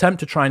desperate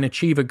attempt to try and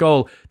achieve a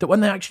goal that when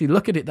they actually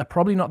look at it, they're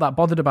probably not that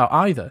bothered about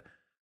either.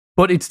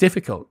 But it's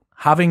difficult.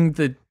 Having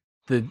the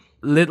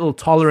little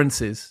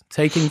tolerances,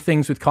 taking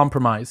things with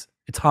compromise,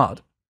 it's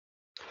hard.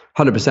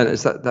 100%.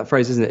 It's that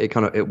phrase, isn't it?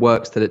 It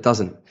works till it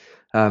doesn't.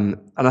 And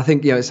I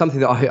think, it's something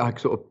that I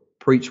sort of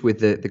preach with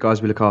the guys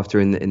we look after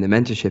in the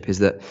mentorship, is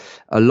that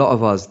a lot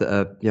of us that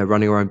are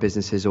running our own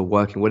businesses or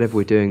working, whatever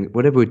we're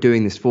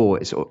doing this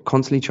for, is sort of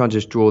constantly trying to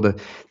just draw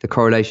the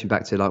correlation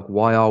back to, like,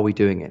 why are we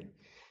doing it?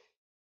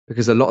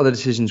 Because a lot of the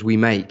decisions we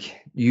make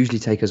usually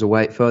take us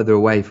further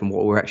away from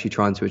what we're actually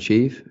trying to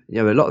achieve.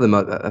 A lot of them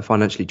are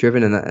financially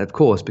driven, and that, of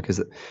course,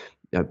 because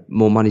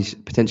more money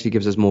potentially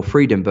gives us more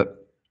freedom. But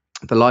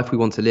the life we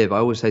want to live, I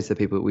always say to the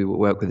people that we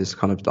work with, is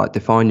kind of like,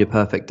 define your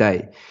perfect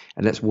day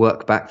and let's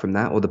work back from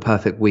that, or the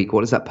perfect week. What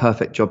does that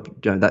perfect job,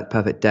 that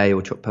perfect day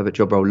or perfect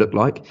job role look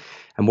like?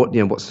 And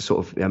what's the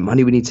sort of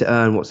money we need to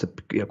earn? What's the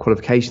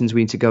qualifications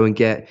we need to go and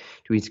get?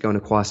 Do we need to go and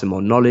acquire some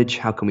more knowledge?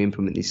 How can we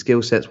implement these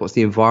skill sets? What's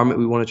the environment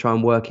we want to try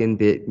and work in,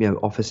 be it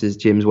offices,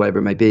 gyms, whatever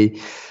it may be?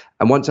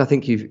 And once I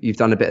think you've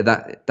done a bit of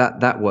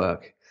that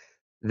work,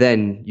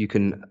 then you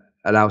can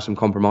allow some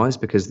compromise,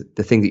 because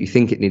the thing that you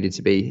think it needed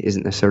to be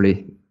isn't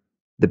necessarily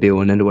the be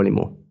all and end all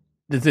anymore.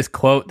 There's this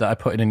quote that I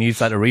put in a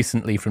newsletter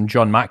recently from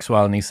John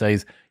Maxwell, and he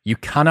says, "You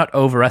cannot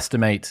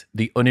overestimate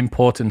the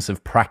unimportance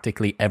of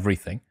practically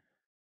everything."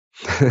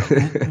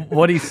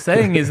 What he's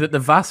saying is that the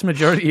vast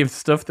majority of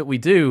stuff that we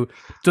do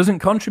doesn't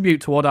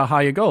contribute toward our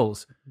higher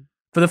goals.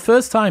 For the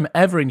first time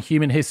ever in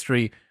human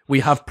history, we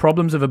have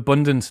problems of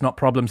abundance, not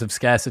problems of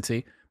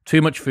scarcity.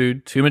 Too much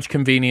food, too much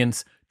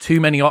convenience, too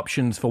many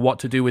options for what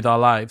to do with our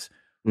lives.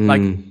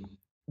 Like,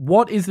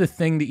 what is the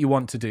thing that you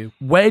want to do?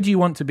 Where do you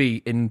want to be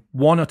in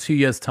 1 or 2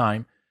 years'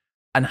 time?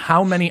 And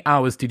how many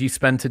hours did you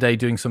spend today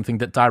doing something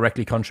that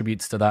directly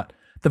contributes to that?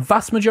 The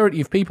vast majority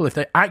of people, if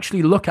they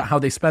actually look at how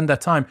they spend their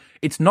time,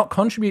 it's not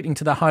contributing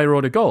to their higher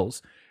order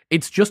goals.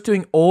 It's just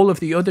doing all of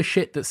the other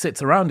shit that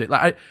sits around it.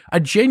 Like, I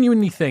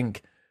genuinely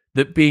think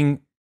that being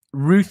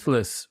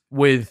ruthless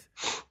with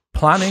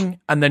planning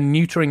and then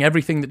neutering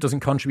everything that doesn't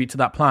contribute to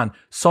that plan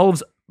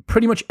solves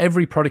pretty much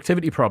every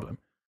productivity problem.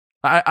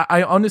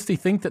 I honestly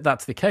think that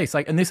that's the case.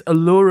 Like, and this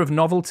allure of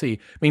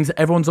novelty means that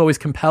everyone's always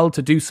compelled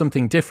to do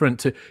something different.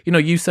 To,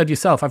 you said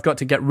yourself, I've got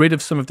to get rid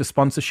of some of the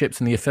sponsorships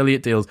and the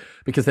affiliate deals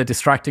because they're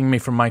distracting me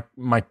from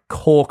my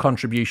core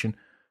contribution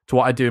to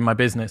what I do in my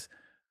business.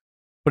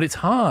 But it's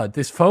hard.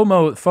 This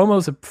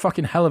FOMO's a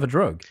fucking hell of a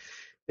drug.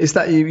 It's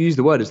that you use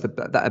the word, it's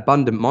that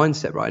abundant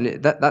mindset, right?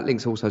 And that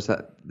links also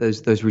to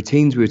those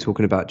routines we were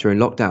talking about during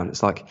lockdown.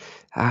 It's like,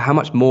 how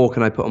much more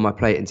can I put on my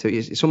plate? Until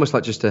it's almost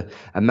like just a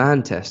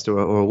man test or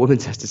a woman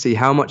test to see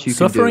how much you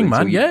suffering, can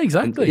do. Man. Yeah,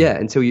 exactly.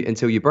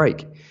 Until you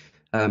break.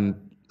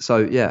 So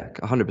yeah,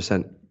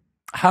 100%.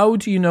 How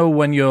do you know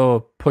when you're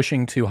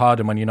pushing too hard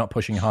and when you're not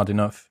pushing hard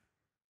enough?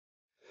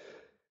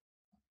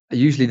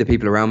 Usually the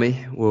people around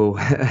me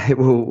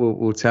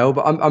will tell,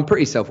 but I'm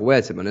pretty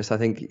self-aware, to be honest. I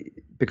think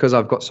because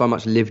I've got so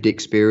much lived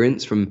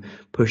experience from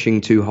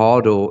pushing too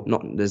hard, or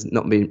not. There's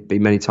not been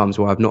many times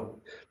where I've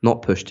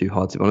not pushed too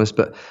hard, to be honest.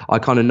 But I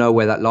kind of know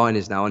where that line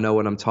is now. I know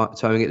when I'm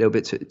towing it a little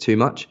bit too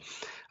much.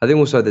 I think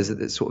also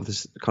there's sort of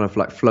this kind of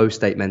like flow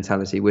state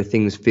mentality where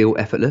things feel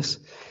effortless.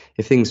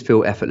 If things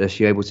feel effortless,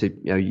 you're able to,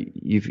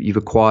 you've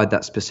acquired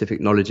that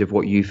specific knowledge of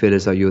what you feel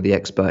as though you're the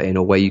expert in,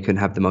 or where you can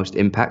have the most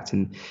impact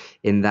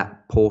in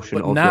that portion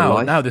of your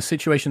life. Now, the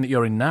situation that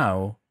you're in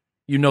now,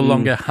 you no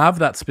longer have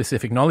that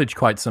specific knowledge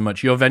quite so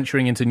much. You're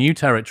venturing into new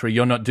territory.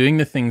 You're not doing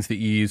the things that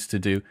you used to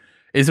do.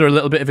 Is there a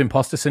little bit of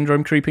imposter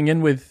syndrome creeping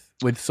in with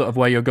sort of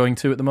where you're going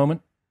to at the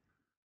moment?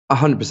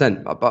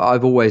 100%. But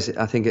I've always,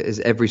 I think it is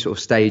every sort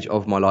of stage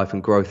of my life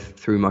and growth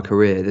through my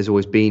career, there's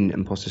always been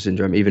imposter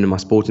syndrome, even in my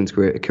sporting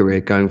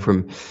career going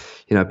from,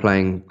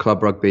 playing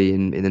club rugby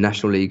in the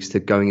national leagues to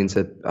going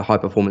into a high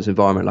performance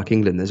environment like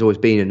England. There's always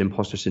been an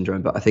imposter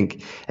syndrome. But I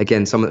think,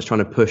 again, someone that's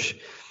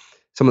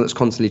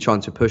constantly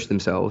trying to push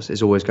themselves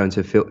is always going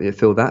to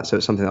feel that. So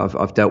it's something that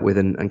I've dealt with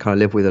and kind of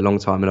lived with a long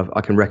time, and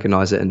I can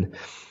recognize it, and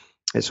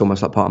it's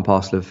almost like part and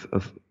parcel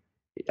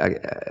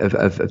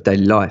of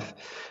daily life.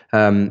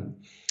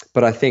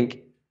 But I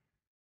think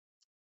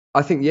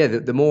yeah,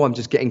 the more I'm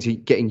just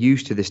getting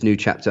used to this new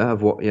chapter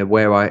of what,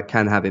 where I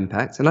can have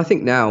impact. And I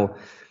think now,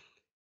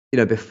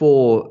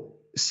 before,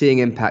 seeing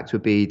impact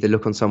would be the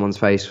look on someone's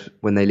face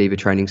when they leave a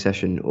training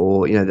session,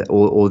 or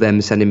or them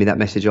sending me that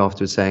message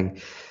afterwards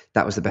saying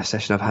that was the best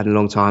session I've had in a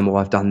long time, or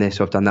I've done this,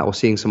 or I've done that, or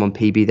seeing someone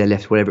PB their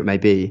lift, whatever it may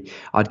be.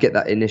 I'd get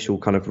that initial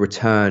kind of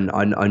return.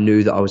 I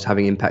knew that I was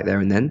having impact there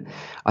and then.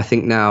 I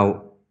think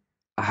now,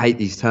 I hate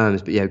these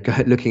terms, but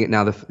looking at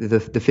now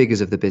the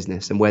figures of the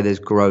business and where there's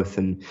growth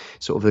and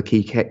sort of the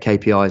key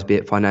KPIs, be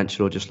it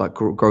financial or just like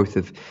growth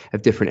of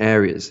different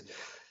areas,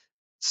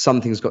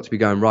 something's got to be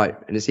going right.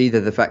 And it's either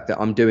the fact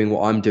that I'm doing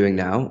what I'm doing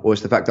now, or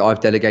it's the fact that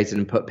I've delegated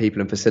and put people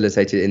and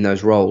facilitated in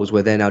those roles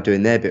where they're now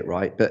doing their bit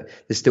right. But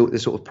there's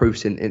sort of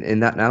proofs in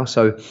that now.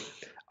 So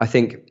I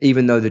think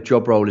even though the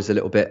job role is a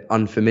little bit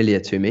unfamiliar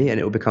to me, and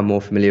it will become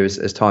more familiar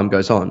as time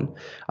goes on,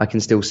 I can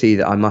still see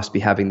that I must be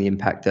having the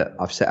impact that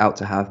I've set out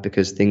to have,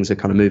 because things are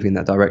kind of moving in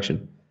that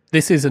direction.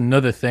 This is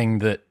another thing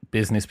that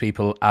business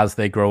people, as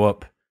they grow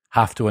up,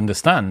 have to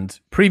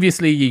understand.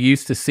 Previously, you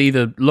used to see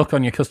the look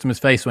on your customer's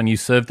face when you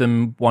served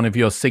them one of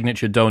your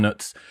signature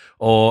donuts,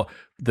 or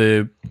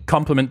the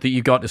compliment that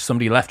you got as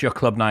somebody left your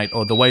club night,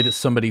 or the way that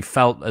somebody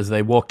felt as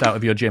they walked out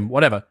of your gym,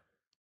 whatever.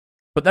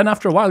 But then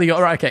after a while, you go,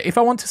 all right, okay, if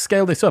I want to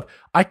scale this up,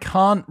 I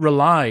can't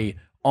rely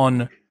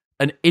on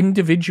an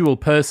individual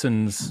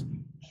person's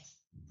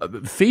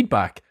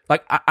feedback.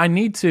 Like, I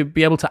need to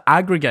be able to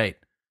aggregate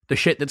the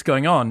shit that's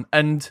going on.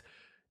 And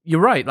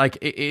you're right, like,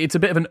 it's a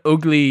bit of an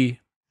ugly,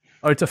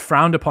 or it's a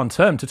frowned upon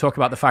term to talk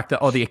about the fact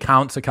that, the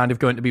accounts are kind of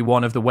going to be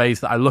one of the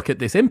ways that I look at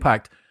this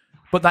impact.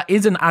 But that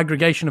is an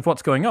aggregation of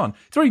what's going on.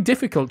 It's very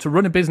difficult to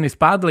run a business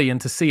badly and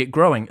to see it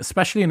growing,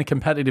 especially in a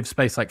competitive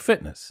space like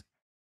fitness.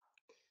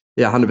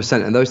 Yeah,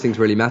 100%. And those things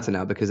really matter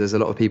now, because there's a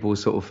lot of people's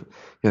sort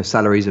of,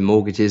 salaries and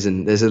mortgages,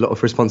 and there's a lot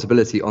of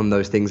responsibility on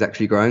those things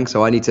actually growing.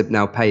 So I need to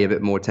now pay a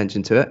bit more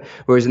attention to it.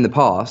 Whereas in the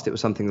past, it was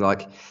something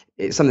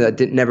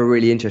that never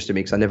really interested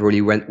me, because I never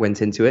really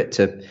went into it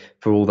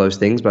for all those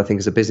things. But I think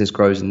as a business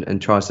grows and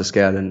tries to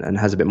scale and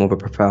has a bit more of a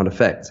profound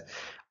effect,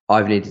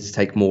 I've needed to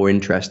take more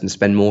interest and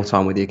spend more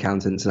time with the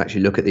accountants and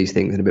actually look at these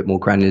things in a bit more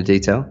granular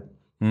detail.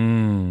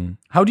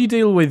 How do you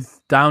deal with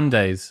down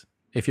days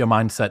if your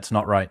mindset's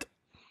not right?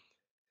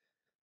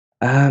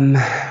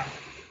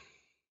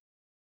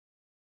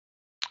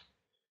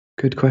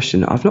 Good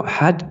question. I've not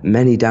had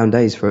many down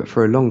days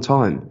for a long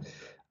time,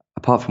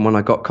 apart from when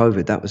I got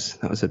COVID. That was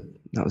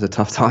a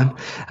tough time.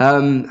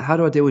 How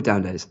do I deal with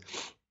down days?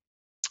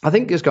 I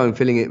think just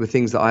filling it with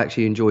things that I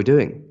actually enjoy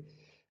doing,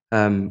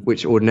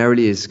 which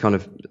ordinarily is kind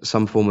of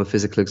some form of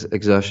physical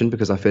exertion,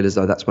 because I feel as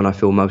though that's when I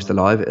feel most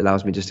alive. It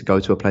allows me just to go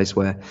to a place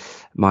where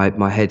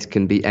my head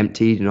can be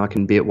emptied, and I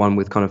can be at one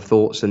with kind of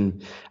thoughts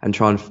and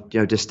try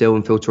and distill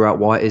and filter out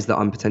why it is that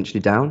I'm potentially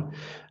down.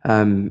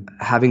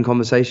 Having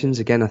conversations,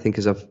 again, I think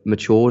as I've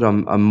matured,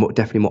 I'm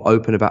definitely more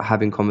open about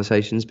having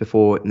conversations.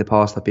 Before, in the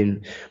past, I've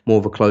been more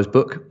of a closed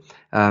book,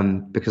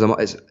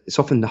 because it's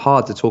often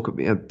hard to talk,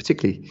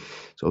 particularly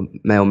sort of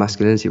male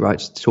masculinity, right?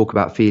 Just to talk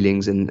about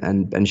feelings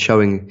and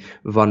showing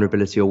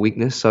vulnerability or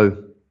weakness.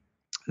 So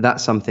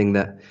that's something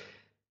that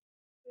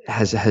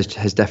has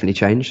definitely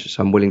changed.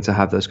 So I'm willing to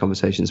have those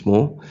conversations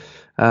more,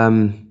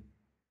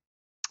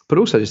 but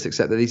also just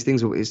accept that these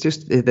things,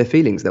 they're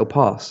feelings, they'll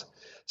pass.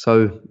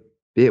 So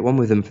be at one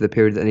with them for the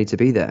period that they need to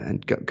be there,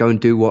 and go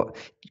and do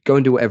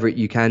whatever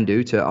you can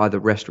do to either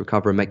rest,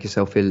 recover, and make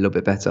yourself feel a little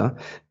bit better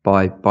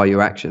by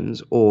your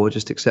actions, or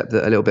just accept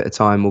that a little bit of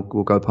time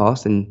will go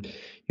past and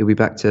you'll be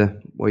back to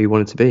where you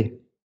wanted to be.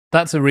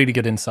 That's a really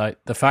good insight.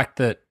 The fact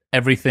that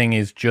everything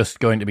is just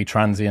going to be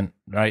transient,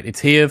 right? It's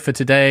here for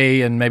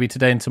today, and maybe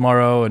today and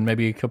tomorrow, and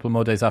maybe a couple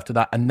more days after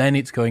that, and then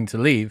it's going to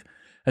leave.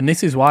 And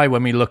this is why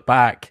when we look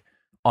back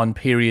on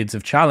periods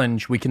of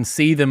challenge, we can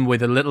see them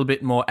with a little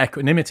bit more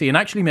equanimity, and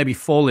actually maybe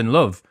fall in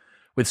love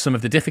with some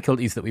of the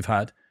difficulties that we've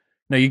had.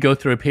 You go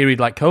through a period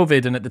like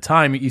COVID, and at the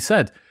time you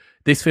said,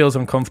 this feels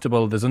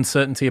uncomfortable, there's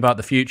uncertainty about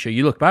the future.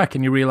 You look back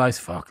and you realize,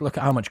 fuck, look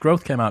at how much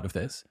growth came out of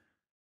this.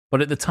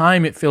 But at the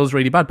time it feels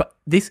really bad. But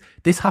this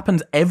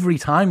happens every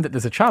time that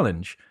there's a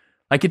challenge.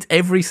 Like, it's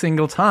every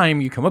single time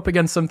you come up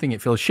against something,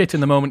 it feels shit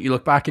in the moment, you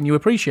look back and you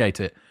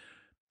appreciate it.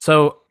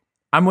 So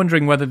I'm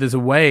wondering whether there's a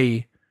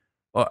way,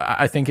 or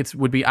I think it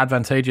would be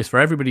advantageous for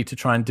everybody to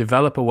try and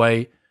develop a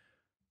way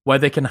where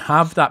they can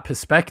have that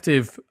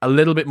perspective, a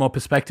little bit more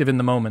perspective in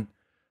the moment.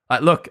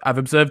 Like, look, I've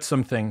observed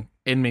something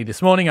in me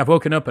this morning. I've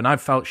woken up and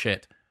I've felt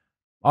shit.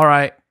 All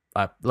right,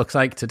 looks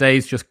like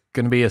today's just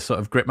going to be a sort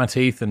of grit my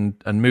teeth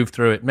and move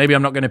through it. Maybe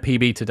I'm not going to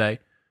PB today,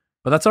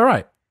 but that's all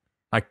right.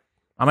 Like,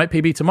 I might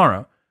PB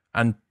tomorrow.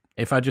 And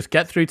if I just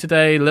get through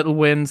today, little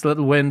wins,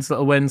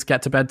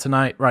 get to bed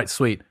tonight, right,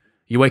 sweet.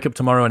 You wake up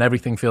tomorrow and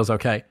everything feels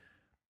okay.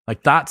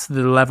 Like, that's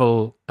the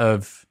level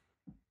of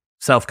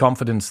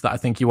self-confidence that I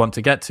think you want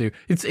to get to.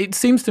 It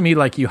seems to me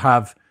like you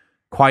have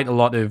quite a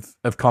lot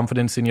of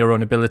confidence in your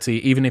own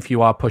ability, even if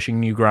you are pushing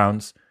new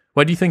grounds.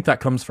 Where do you think that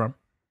comes from?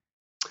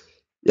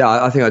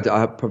 Yeah, I think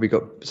I probably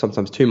got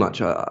sometimes too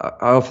much. I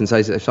often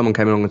say that if someone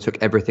came along and took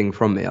everything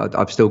from me,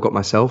 I've still got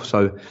myself.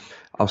 So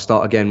I'll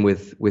start again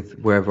with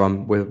wherever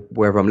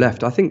I'm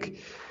left. I think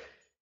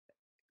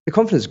the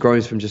confidence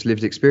grows from just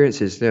lived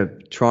experiences. You know,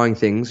 trying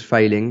things,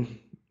 failing,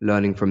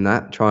 learning from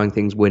that. Trying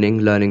things, winning,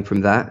 learning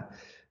from that.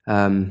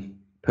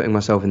 Putting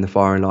myself in the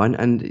firing line.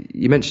 And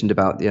you mentioned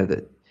about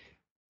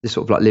this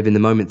sort of like live in the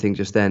moment thing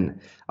just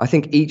then. I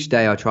think each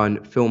day I try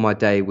and fill my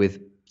day with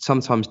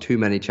sometimes too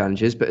many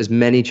challenges, but as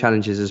many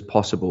challenges as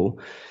possible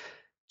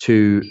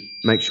to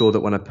make sure that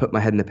when I put my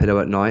head in the pillow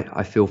at night,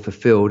 I feel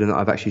fulfilled and that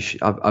I've actually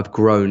I've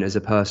grown as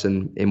a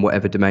person in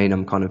whatever domain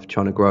I'm kind of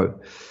trying to grow.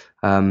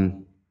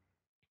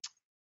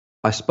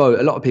 I suppose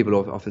a lot of people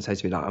often say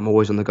to me, like, I'm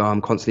always on the go, I'm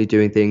constantly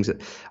doing things.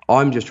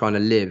 I'm just trying to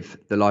live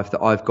the life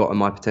that I've got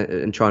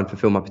and try and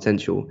fulfill my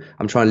potential.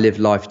 I'm trying to live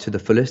life to the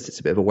fullest.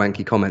 It's a bit of a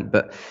wanky comment,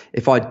 but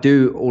if I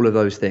do all of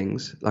those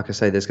things, like I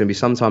say, there's going to be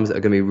some times that are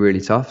going to be really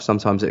tough,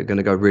 sometimes that are going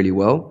to go really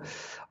well.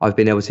 I've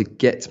been able to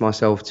get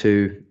myself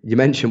to, you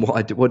mentioned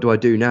what do I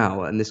do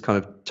now? And this kind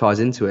of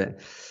ties into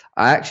it.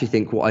 I actually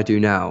think what I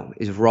do now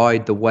is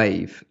ride the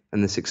wave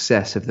and the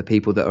success of the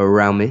people that are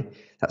around me.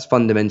 That's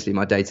fundamentally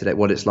my day-to-day,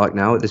 what it's like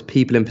now. There's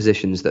people in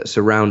positions that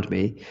surround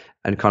me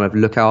and kind of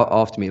look out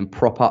after me and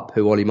prop up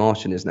who Ollie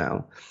Marchon is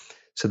now.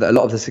 So that a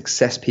lot of the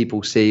success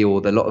people see, or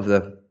a lot of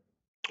the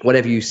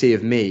whatever you see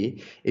of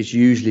me, is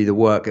usually the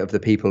work of the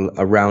people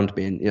around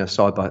me, and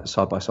side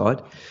by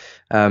side.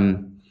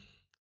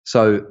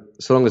 So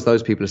long as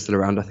those people are still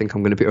around, I think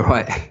I'm going to be all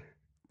right.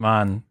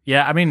 Man,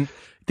 yeah. I mean,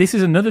 this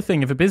is another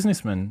thing of a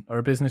businessman or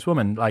a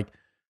businesswoman, like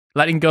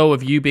letting go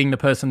of you being the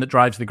person that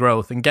drives the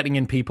growth and getting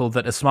in people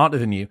that are smarter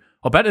than you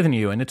or better than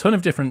you in a ton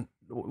of different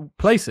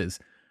places.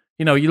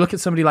 You look at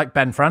somebody like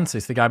Ben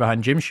Francis, the guy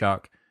behind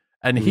Gymshark,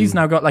 and he's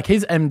now got like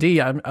his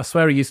MD. I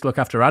swear he used to look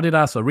after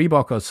Adidas or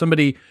Reebok or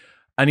somebody.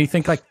 And you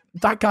think like,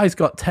 that guy's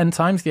got 10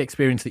 times the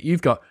experience that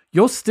you've got.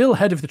 You're still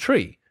head of the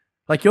tree.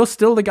 Like, you're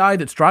still the guy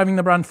that's driving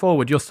the brand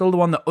forward. You're still the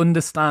one that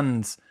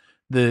understands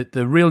the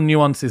real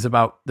nuances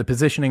about the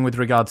positioning with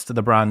regards to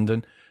the brand.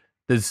 And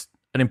there's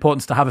an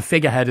importance to have a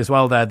figurehead as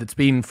well there that's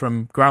been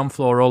from ground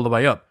floor all the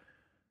way up.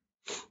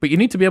 But you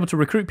need to be able to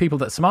recruit people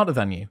that are smarter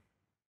than you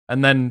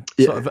and then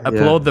sort of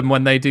applaud them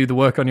when they do the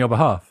work on your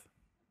behalf.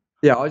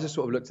 Yeah, I just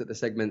sort of looked at the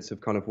segments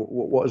of kind of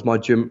what does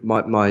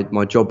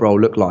my job role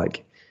look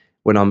like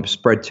when I'm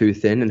spread too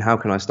thin, and how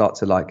can I start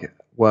to like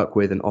work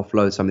with and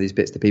offload some of these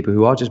bits to people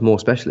who are just more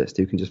specialists,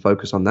 who can just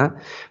focus on that.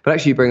 But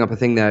actually you bring up a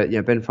thing there,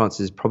 Ben Francis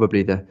is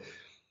probably the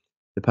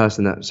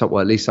person that,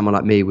 well, at least someone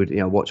like me would,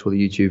 watch all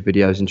the YouTube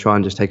videos and try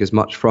and just take as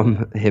much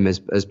from him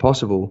as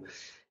possible.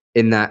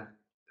 In that,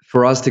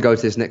 for us to go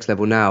to this next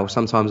level now,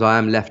 sometimes I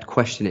am left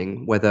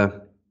questioning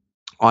whether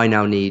I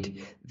now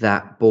need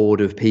that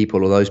board of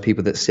people or those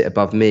people that sit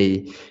above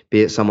me,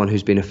 be it someone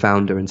who's been a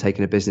founder and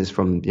taken a business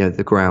from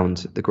the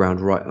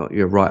ground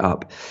right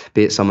up,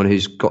 be it someone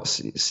who's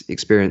got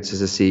experience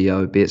as a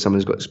CEO, be it someone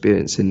who's got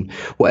experience in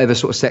whatever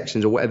sort of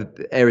sections or whatever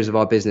areas of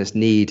our business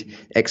need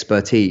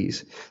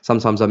expertise.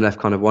 Sometimes I'm left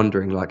kind of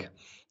wondering, like,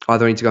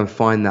 either I need to go and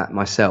find that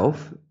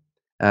myself,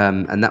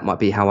 and that might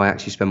be how I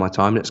actually spend my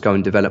time. Let's go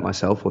and develop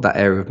myself or that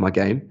area of my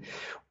game.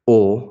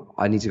 Or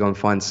I need to go and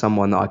find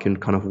someone that I can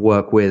kind of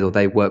work with, or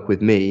they work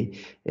with me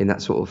in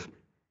that sort of,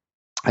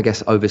 I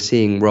guess,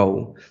 overseeing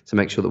role to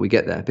make sure that we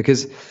get there.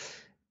 Because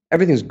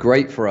everything's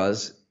great for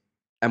us,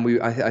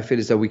 and I feel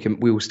as though we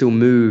will still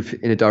move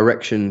in a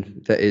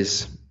direction that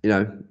is,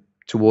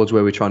 towards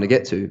where we're trying to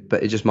get to.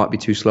 But it just might be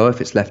too slow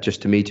if it's left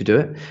just to me to do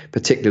it,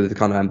 particularly with the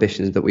kind of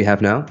ambitions that we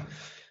have now.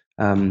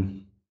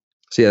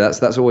 So yeah,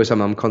 that's always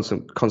something I'm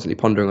constantly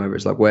pondering over.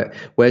 It's like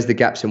where's the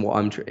gaps in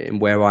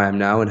where I am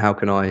now, and how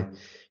can I,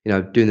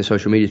 doing the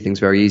social media thing's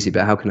very easy,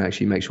 but how can I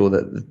actually make sure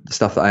that the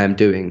stuff that I am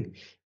doing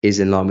is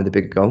in line with the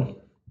bigger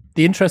goal?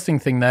 The interesting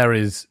thing there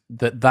is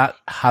that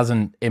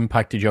hasn't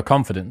impacted your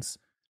confidence.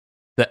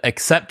 That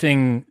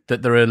accepting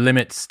that there are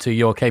limits to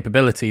your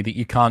capability, that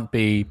you can't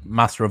be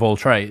master of all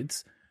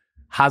trades,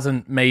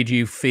 hasn't made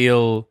you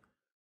feel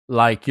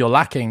like you're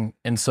lacking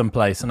in some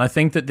place. And I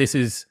think that this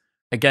is,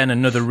 again,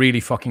 another really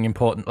fucking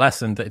important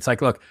lesson, that it's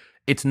like, look,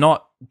 it's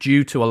not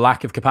due to a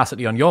lack of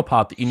capacity on your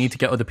part that you need to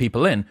get other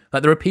people in.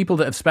 Like, there are people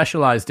that have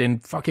specialized in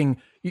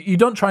fucking, you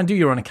don't try and do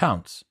your own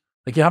accounts.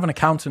 Like, you have an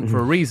accountant for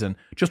a reason.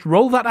 Just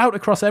roll that out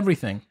across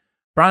everything.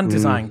 Brand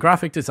design,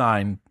 graphic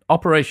design,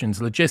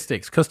 operations,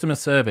 logistics, customer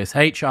service,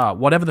 HR,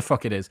 whatever the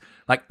fuck it is.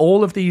 Like,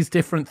 all of these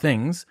different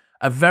things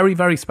are very,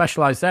 very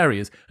specialized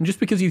areas. And just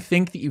because you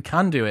think that you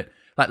can do it,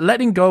 like,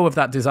 letting go of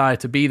that desire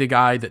to be the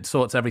guy that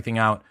sorts everything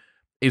out,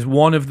 is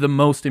one of the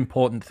most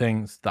important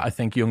things that I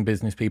think young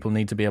business people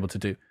need to be able to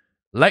do.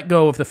 Let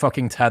go of the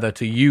fucking tether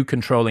to you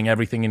controlling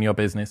everything in your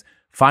business.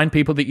 Find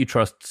people that you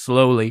trust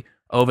slowly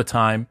over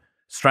time,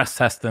 stress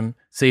test them,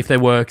 see if they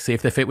work, see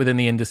if they fit within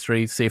the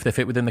industry, see if they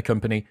fit within the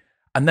company,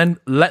 and then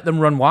let them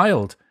run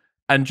wild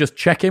and just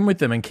check in with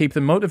them and keep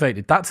them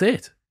motivated. That's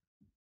it.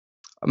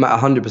 I'm at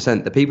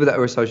 100%. The people that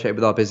are associated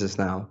with our business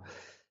now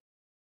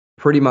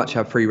pretty much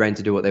have free reign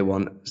to do what they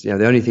want.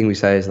 The only thing we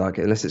say is like,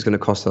 unless it's going to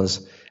cost us,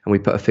 and we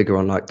put a figure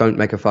on, like, don't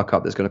make a fuck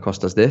up that's going to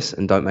cost us this,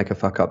 and don't make a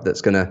fuck up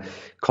that's going to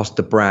cost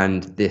the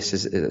brand this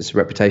as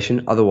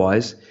reputation.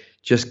 Otherwise,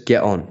 just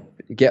get on,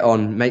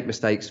 make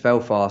mistakes, fail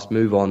fast,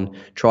 move on,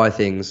 try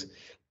things,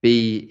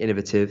 be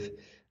innovative.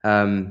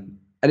 And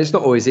it's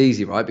not always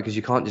easy, right? Because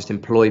you can't just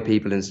employ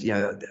people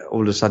and,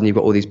 all of a sudden you've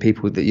got all these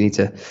people that you need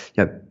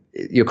to,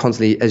 you're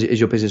constantly, as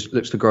your business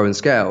looks to grow and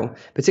scale,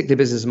 particularly a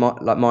business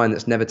like mine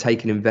that's never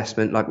taken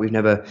investment, like we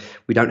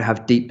don't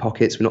have deep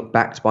pockets, we're not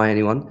backed by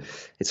anyone.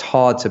 It's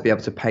hard to be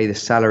able to pay the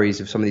salaries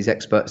of some of these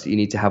experts that you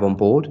need to have on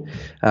board,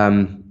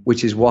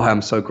 which is why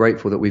I'm so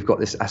grateful that we've got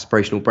this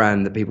aspirational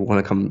brand that people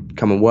want to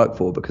come and work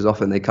for, because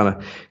often they kind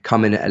of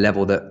come in at a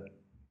level that,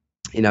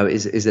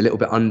 is a little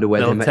bit under where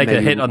they'll take a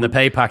hit on the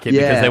pay packet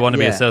because they want to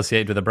be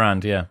associated with a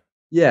brand.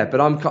 Yeah,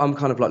 but I'm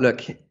kind of like,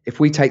 look,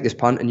 if we take this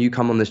punt and you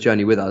come on this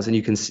journey with us, and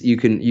you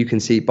can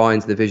see buy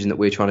into the vision that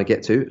we're trying to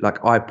get to,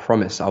 like, I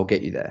promise I'll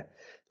get you there.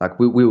 Like,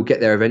 we will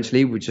get there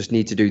eventually. We just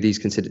need to do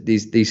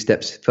these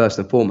steps first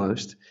and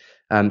foremost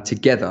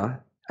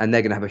together, and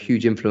they're going to have a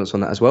huge influence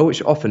on that as well,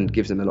 which often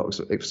gives them a lot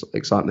of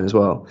excitement as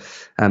well.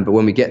 But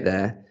when we get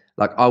there,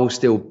 like,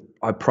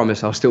 I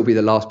promise I'll still be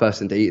the last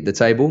person to eat at the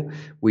table.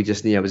 We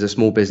just, as a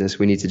small business,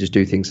 we need to just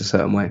do things a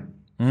certain way.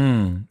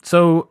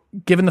 So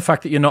given the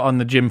fact that you're not on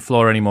the gym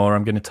floor anymore,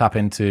 I'm going to tap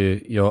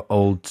into your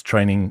old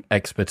training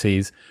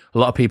expertise. A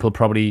lot of people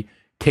probably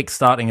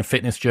kickstarting a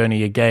fitness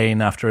journey again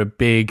after a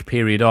big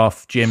period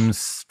off,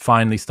 gyms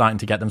finally starting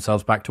to get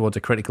themselves back towards a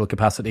critical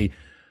capacity.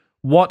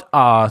 What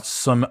are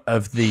some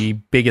of the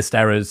biggest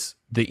errors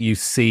that you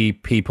see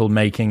people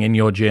making in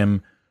your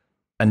gym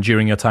and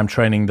during your time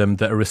training them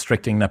that are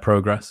restricting their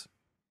progress?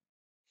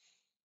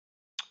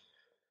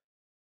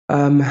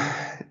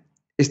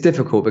 It's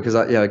difficult because,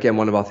 again,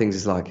 one of our things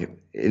is, like,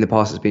 in the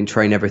past it's been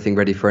train everything,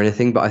 ready for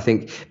anything. But I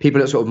think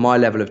people at sort of my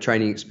level of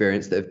training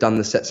experience that have done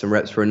the sets and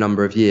reps for a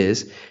number of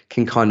years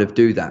can kind of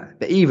do that.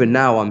 But even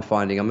now I'm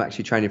finding I'm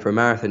actually training for a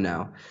marathon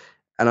now.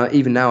 And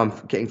even now I'm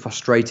getting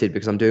frustrated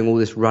because I'm doing all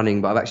this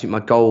running, but my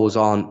goals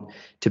aren't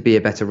to be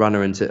a better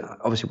runner. And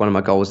obviously one of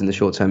my goals in the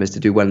short term is to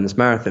do well in this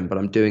marathon, but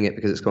I'm doing it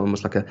because it's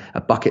almost like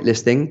a bucket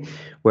list thing,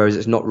 whereas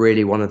it's not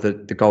really one of the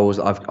goals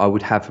that I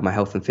would have for my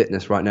health and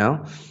fitness right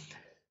now.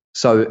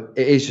 So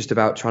it is just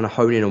about trying to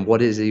hone in on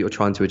what it is that you're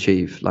trying to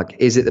achieve. Like,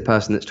 is it the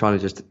person that's trying to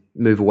just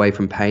move away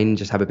from pain,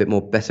 just have a bit more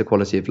better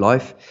quality of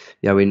life,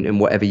 in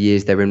whatever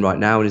years they're in right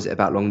now? And is it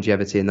about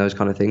longevity and those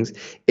kind of things?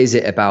 Is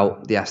it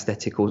about the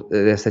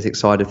aesthetic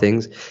side of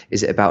things?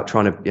 Is it about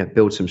trying to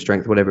build some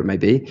strength, whatever it may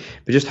be?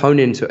 But just hone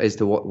in as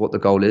to what the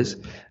goal is.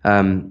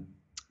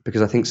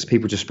 Because I think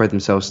people just spread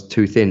themselves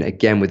too thin,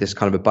 again, with this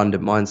kind of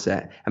abundant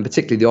mindset, and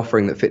particularly the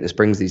offering that fitness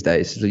brings these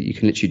days is that you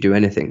can literally do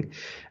anything,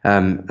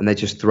 and they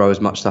just throw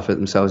as much stuff at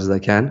themselves as they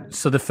can.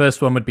 So the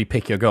first one would be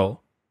pick your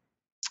goal.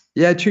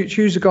 Yeah,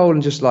 choose a goal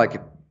and just, like,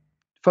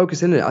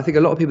 focus in it. I think a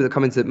lot of people that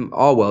come into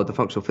our world, the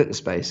functional fitness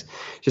space,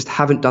 just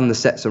haven't done the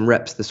sets and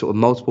reps, the sort of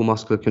multiple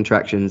muscular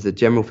contractions, the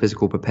general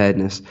physical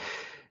preparedness,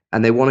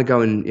 and they want to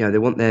go and they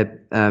want their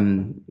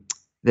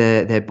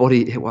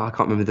body, well, I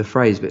can't remember the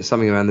phrase, but it's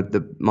something around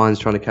the mind's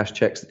trying to cash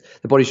checks.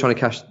 The body's trying to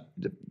cash,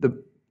 the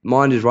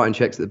mind is writing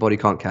checks that the body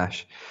can't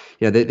cash.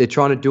 They're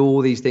trying to do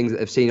all these things that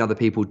they've seen other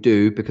people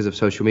do because of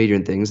social media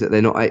and things that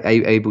they're not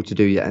able to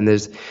do yet. And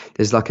there's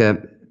like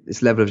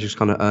this level of just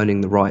kind of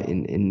earning the right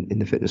in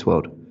the fitness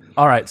world.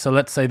 All right. So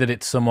let's say that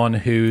it's someone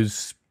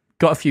who's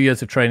got a few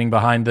years of training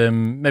behind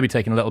them, maybe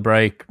taking a little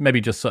break,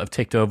 maybe just sort of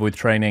ticked over with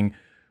training.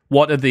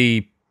 What are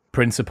the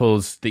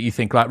principles that you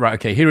think, like, right,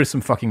 okay, here are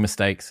some fucking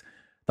mistakes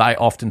that I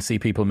often see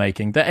people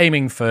making? They're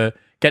aiming for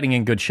getting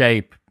in good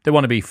shape. They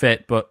want to be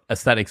fit, but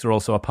aesthetics are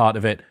also a part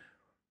of it.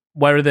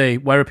 Where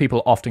are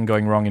people often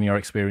going wrong in your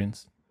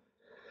experience?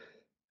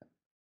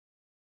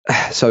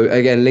 So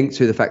again, linked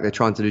to the fact they're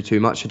trying to do too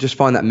much, so just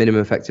find that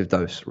minimum effective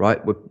dose, right?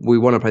 We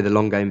want to play the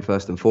long game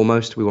first and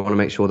foremost. We want to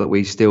make sure that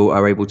we still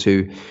are able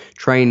to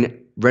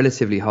train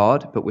relatively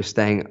hard, but we're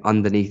staying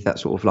underneath that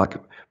sort of like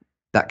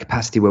that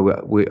capacity where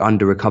we're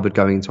under recovered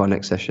going into our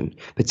next session,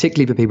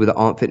 particularly for people that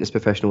aren't fitness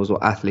professionals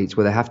or athletes,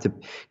 where they have to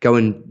go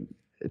and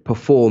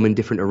perform in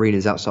different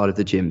arenas outside of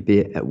the gym, be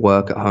it at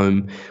work, at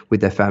home, with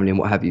their family and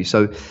what have you.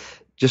 So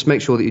just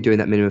make sure that you're doing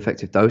that minimum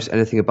effective dose.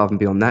 Anything above and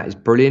beyond that is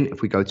brilliant.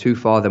 If we go too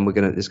far, then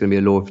there's going to be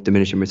a law of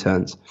diminishing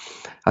returns.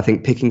 I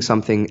think picking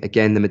something,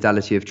 again, the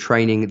modality of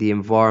training, the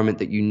environment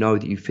that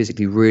you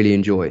physically really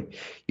enjoy.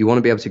 You want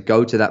to be able to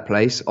go to that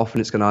place.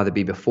 Often it's going to either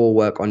be before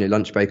work, on your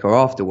lunch break, or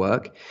after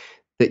work.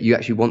 that you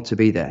actually want to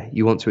be there.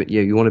 You want to,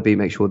 you want to be,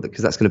 make sure that,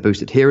 because that's going to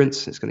boost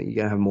adherence. You're going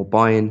to have more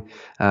buy-in,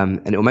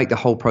 and it will make the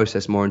whole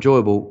process more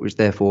enjoyable, which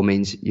therefore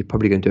means you're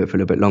probably going to do it for a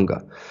little bit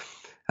longer.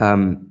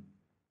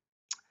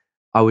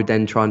 I would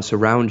then try and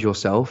surround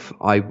yourself,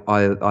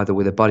 either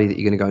with a buddy that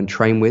you're going to go and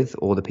train with,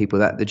 or the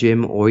people at the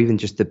gym, or even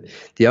just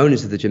the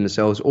owners of the gym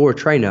themselves, or a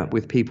trainer,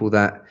 with people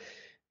that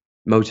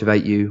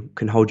motivate you,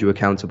 can hold you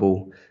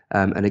accountable,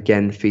 and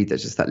again feed that,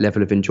 just that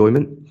level of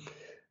enjoyment.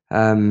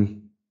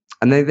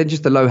 And then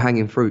just the low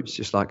hanging fruits,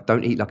 just like,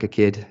 don't eat like a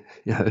kid,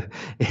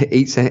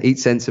 eat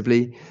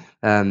sensibly,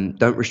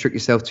 don't restrict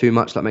yourself too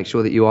much. Like, make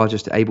sure that you are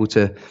just able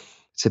to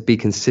be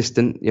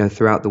consistent,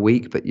 throughout the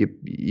week. But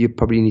you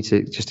probably need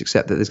to just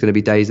accept that there's going to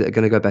be days that are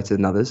going to go better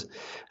than others.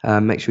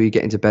 Make sure you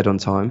get into bed on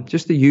time.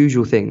 Just the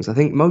usual things. I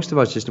think most of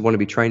us just want to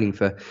be training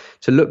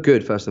to look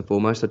good first and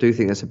foremost. I do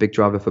think that's a big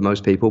driver for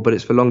most people, but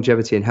it's for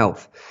longevity and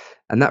health.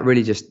 And that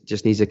really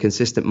just needs a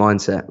consistent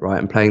mindset, right?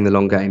 And playing the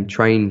long game.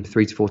 Train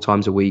 3 to 4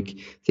 times a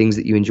week, things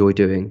that you enjoy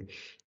doing.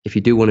 If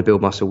you do want to build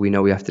muscle, we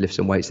know we have to lift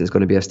some weights, and there's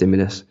going to be a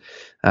stimulus.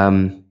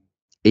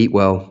 Eat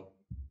well,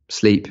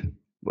 sleep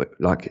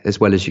like as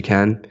well as you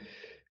can,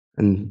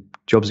 and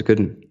jobs are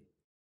good.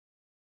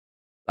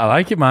 I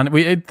like it, man.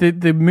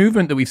 The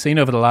movement that we've seen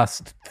over the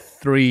last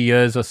 3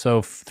 years or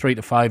so, 3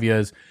 to 5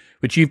 years,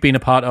 which you've been a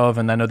part of,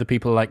 and then other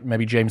people like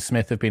maybe James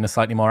Smith have been a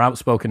slightly more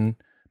outspoken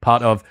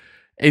part of,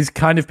 is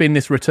kind of been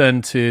this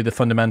return to the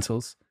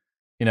fundamentals.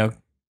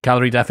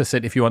 Calorie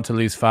deficit if you want to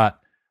lose fat,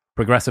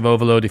 progressive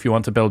overload if you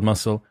want to build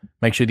muscle.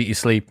 Make sure that you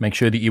sleep, make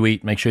sure that you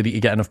eat, make sure that you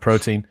get enough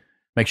protein,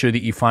 make sure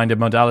that you find a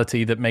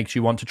modality that makes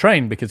you want to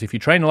train, because if you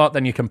train a lot,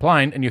 then you're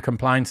compliant, and your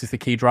compliance is the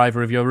key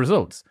driver of your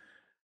results.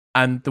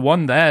 And the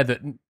one there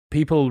that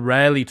people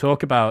rarely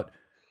talk about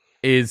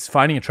is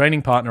finding a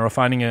training partner, or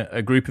finding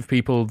a group of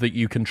people that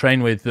you can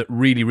train with that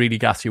really, really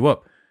gas you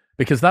up,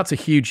 because that's a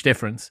huge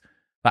difference.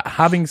 Like,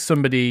 having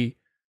somebody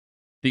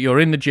that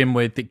you're in the gym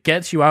with that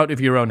gets you out of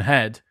your own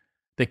head,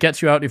 that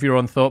gets you out of your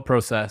own thought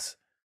process,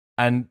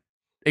 and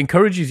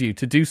encourages you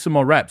to do some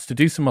more reps, to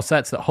do some more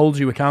sets, that holds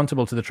you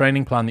accountable to the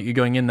training plan that you're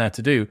going in there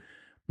to do.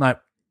 Like,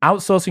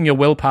 outsourcing your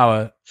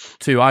willpower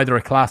to either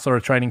a class or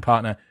a training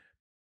partner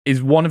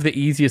is one of the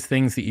easiest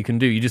things that you can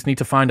do. You just need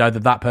to find either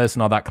that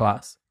person or that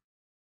class.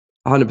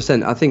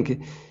 100%. I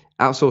think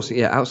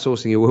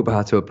outsourcing your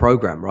willpower to a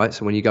program, right?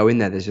 So when you go in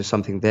there, there's just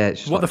something there.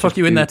 What the fuck are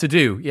you in there to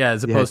do? Yeah,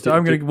 as opposed to,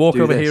 I'm going to walk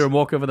over here and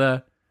walk over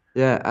there.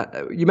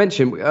 Yeah, you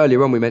mentioned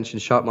earlier on, we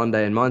mentioned Sharp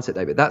Monday and Mindset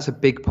Day, but that's a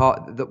big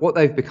part. That what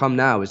they've become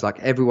now is like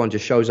everyone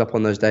just shows up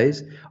on those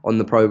days on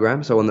the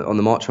program. So on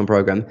the Marchon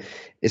program,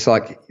 it's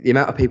like the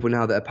amount of people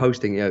now that are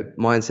posting,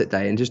 Mindset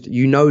Day, and just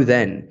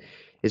then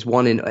is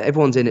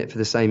everyone's in it for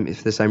the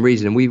same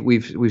reason. And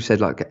we've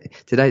said, like,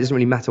 today it doesn't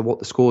really matter what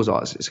the scores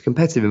are. It's a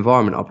competitive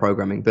environment, our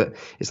programming, but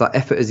it's like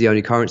effort is the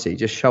only currency.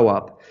 Just show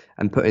up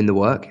and put in the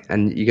work,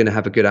 and you're going to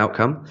have a good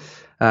outcome.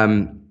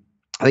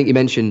 I think you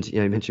mentioned me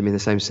in the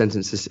same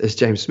sentence as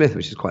James Smith,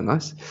 which is quite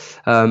nice.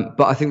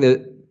 But I think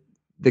that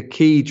the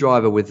key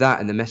driver with that,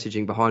 and the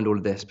messaging behind all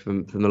of this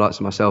from the likes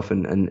of myself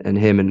and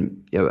him,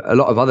 and a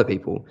lot of other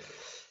people,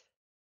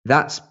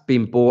 that's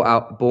been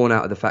born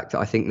out of the fact that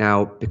I think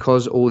now,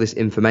 because all this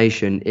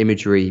information,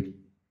 imagery,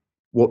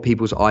 what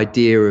people's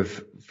idea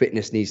of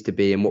fitness needs to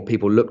be and what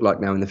people look like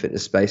now in the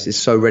fitness space is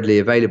so readily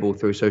available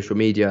through social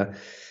media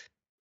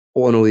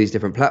or on all these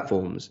different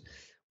platforms,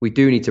 we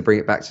do need to bring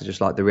it back to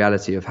just like the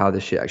reality of how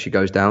this shit actually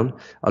goes down.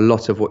 A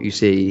lot of what you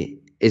see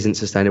isn't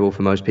sustainable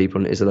for most people,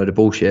 and it is a load of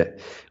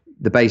bullshit.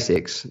 The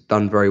basics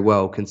done very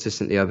well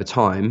consistently over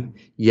time,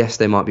 yes,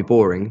 they might be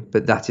boring,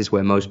 but that is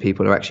where most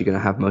people are actually going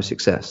to have most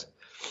success.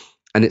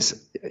 And it's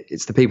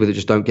the people that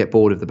just don't get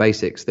bored of the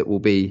basics that will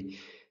be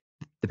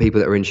the people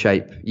that are in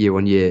shape year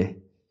on year,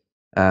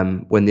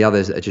 when the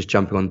others that are just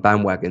jumping on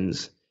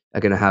bandwagons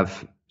are going to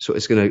have, so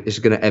it's going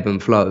to ebb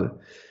and flow.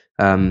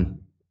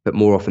 But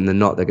more often than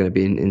not, they're going to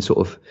be in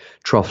sort of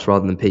troughs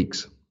rather than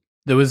peaks.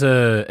 There was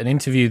an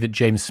interview that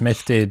James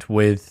Smith did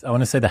with, I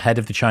want to say, the head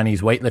of the Chinese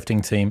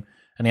weightlifting team,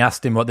 and he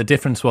asked him what the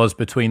difference was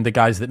between the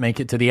guys that make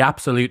it to the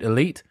absolute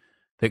elite,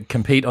 that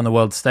compete on the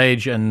world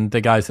stage, and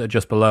the guys that are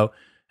just below.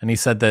 And he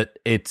said that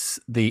it's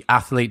the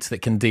athletes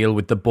that can deal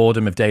with the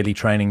boredom of daily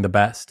training the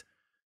best.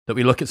 That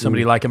we look at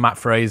somebody like a Matt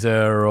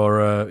Fraser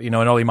or an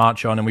Ollie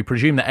Marchon, and we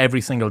presume that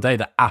every single day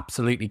they're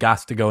absolutely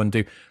gassed to go and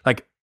do,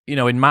 like,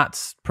 in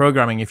Matt's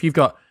programming, if you've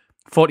got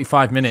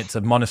 45 minutes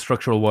of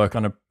monostructural work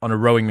on a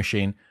rowing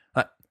machine,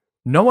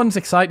 no one's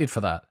excited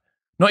for that.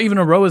 Not even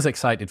a rower's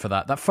excited for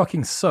that. That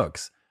fucking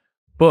sucks.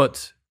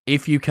 But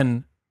if you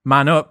can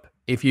man up,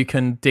 if you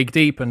can dig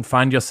deep and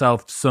find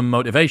yourself some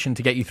motivation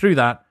to get you through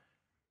that,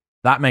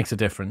 that makes a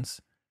difference.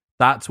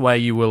 That's where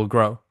you will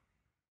grow.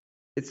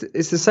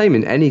 It's the same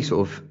in any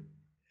sort of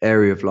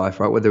area of life,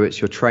 right? Whether it's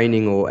your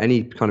training or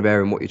any kind of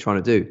area in what you're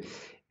trying to do.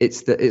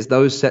 It's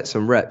those sets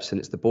and reps, and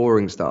it's the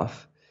boring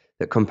stuff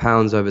that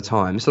compounds over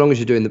time. So long as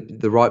you're doing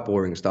the right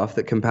boring stuff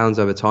that compounds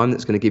over time,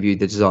 that's going to give you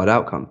the desired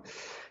outcome.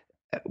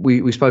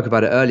 We spoke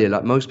about it earlier.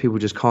 Like, most people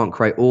just can't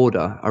create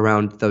order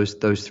around those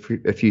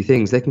a few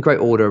things. They can create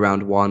order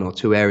around 1 or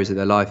 2 areas of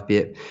their life, be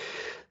it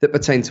that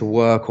pertain to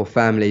work or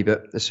family.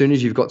 But as soon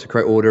as you've got to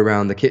create order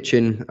around the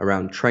kitchen,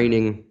 around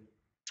training,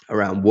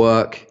 around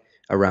work,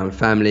 around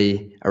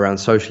family, around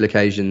social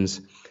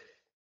occasions,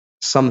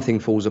 something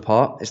falls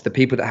apart. It's the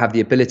people that have the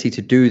ability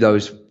to do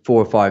those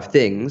 4 or 5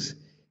 things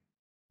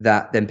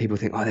that then people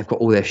think, oh, they've got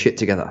all their shit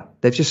together.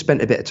 They've just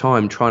spent a bit of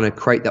time trying to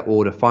create that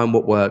order, find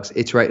what works,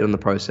 iterate on the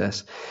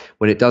process.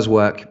 When it does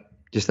work,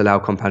 just allow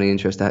compounding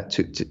interest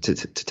to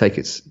take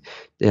its,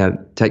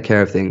 take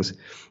care of things.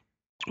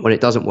 When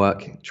it doesn't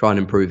work, try and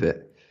improve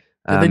it.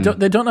 They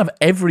don't have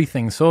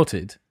everything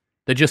sorted.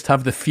 They just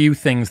have the few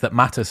things that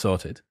matter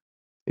sorted.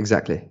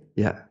 Exactly.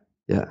 Yeah.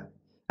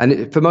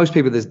 And for most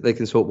people, they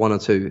can sort 1 or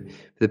 2.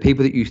 For the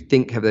people that you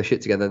think have their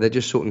shit together, they're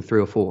just sorting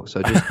 3 or 4.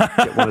 So just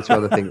get 1 or 2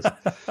 other things.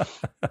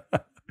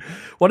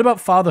 What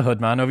about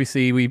fatherhood, man?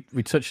 Obviously, we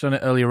touched on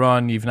it earlier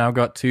on. You've now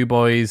got 2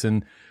 boys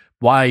and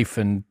wife,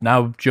 and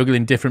now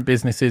juggling different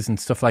businesses and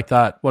stuff like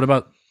that. What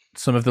about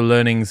some of the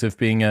learnings of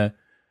being a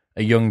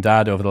young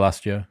dad over the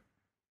last year?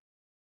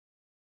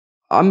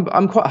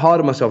 I'm quite hard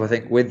on myself, I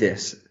think, with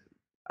this,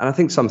 and I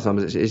think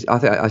sometimes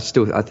I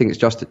think it's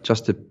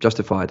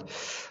justified.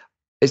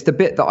 It's the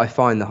bit that I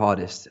find the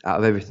hardest out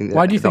of everything.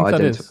 Why do you think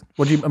that is?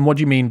 What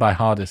do you mean by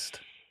hardest?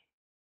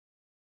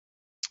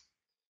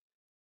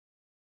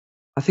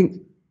 I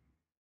think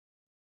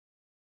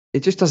it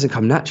just doesn't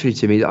come naturally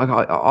to me.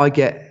 I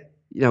get,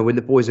 when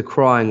the boys are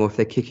crying or if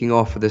they're kicking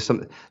off or there's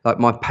something, like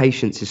my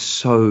patience is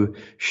so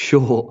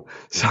short.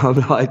 So I'm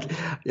like,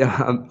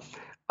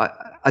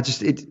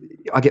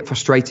 I get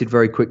frustrated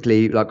very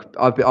quickly. Like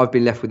I've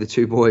been left with the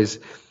 2 boys,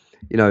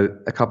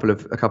 a couple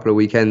of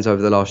weekends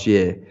over the last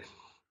year.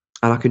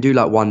 And I can do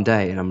like 1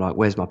 day and I'm like,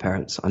 where's my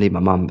parents? I need my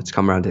mum to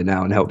come around here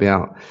now and help me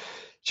out.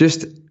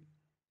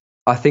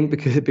 I think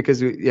because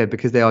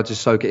they are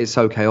just it's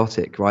so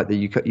chaotic, right? That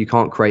you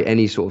can't create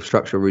any sort of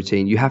structural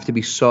routine. You have to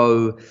be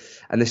so,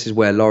 and this is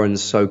where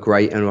Lauren's so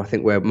great. And I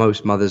think where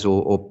most mothers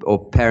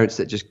or parents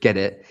that just get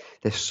it,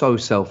 they're so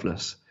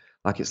selfless.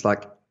 Like it's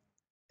like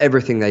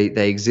everything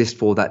they exist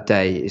for that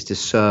day is to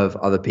serve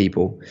other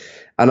people.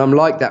 And I'm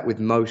like that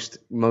with most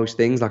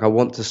things. Like I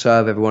want to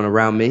serve everyone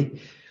around me.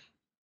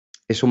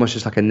 It's almost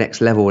just like a next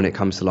level when it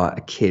comes to like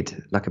a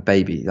kid, like a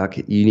baby.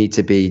 Like you need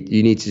to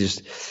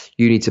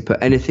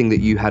put anything that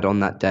you had on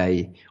that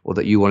day or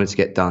that you wanted to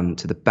get done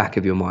to the back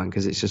of your mind,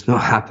 because it's just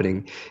not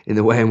happening in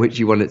the way in which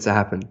you want it to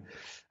happen.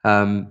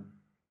 I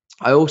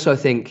also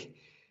think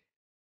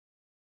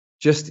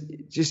just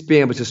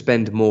being able to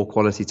spend more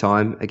quality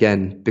time,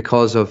 again,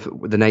 because of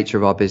the nature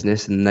of our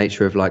business and the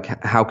nature of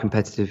like how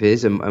competitive it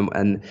is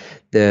and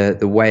the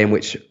way in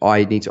which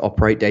I need to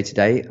operate day to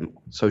day,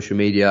 social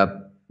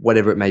media,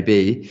 whatever it may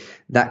be,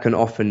 that can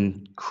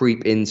often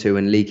creep into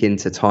and leak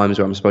into times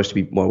where I'm supposed to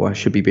be, I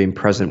should be being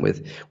present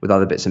with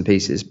other bits and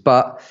pieces.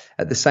 But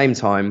at the same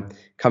time,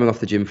 coming off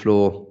the gym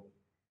floor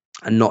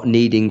and not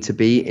needing to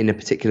be in a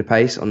particular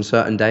pace on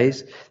certain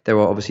days, there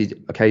are obviously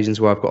occasions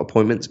where I've got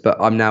appointments, but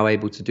I'm now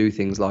able to do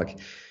things like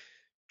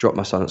drop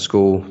my son at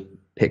school,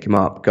 pick him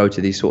up, go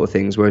to these sort of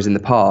things. Whereas in the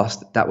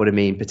past, that would have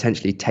mean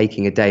potentially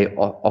taking a day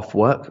off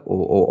work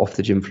or off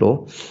the gym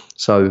floor.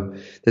 So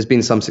there's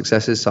been some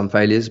successes, some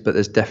failures, but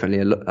there's definitely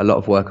a lot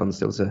of work on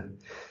still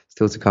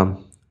to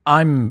come.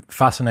 I'm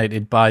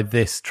fascinated by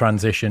this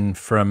transition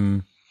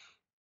from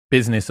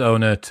business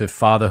owner to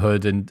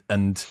fatherhood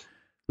and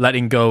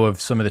letting go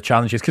of some of the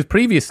challenges. Because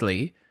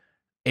previously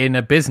in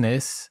a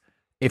business,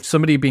 if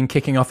somebody had been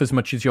kicking off as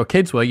much as your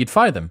kids were, you'd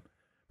fire them.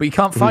 But you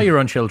can't fire your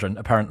own children,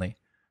 apparently.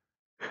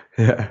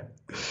 Yeah.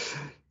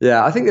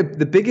 I think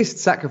the biggest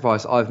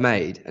sacrifice I've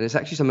made, and it's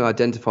actually something I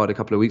identified a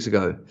couple of weeks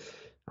ago.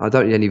 I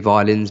don't need any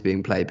violins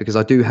being played because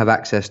I do have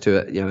access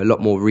to a lot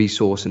more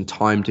resource and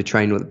time to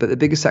train with. But the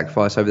biggest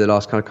sacrifice over the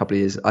last kind of couple of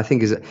years, I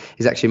think, is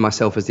actually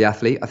myself as the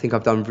athlete. I think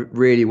I've done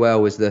really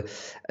well as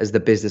the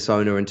business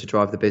owner and to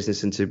drive the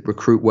business and to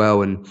recruit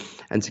well and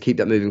to keep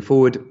that moving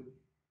forward.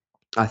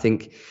 I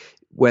think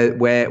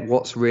where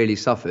what's really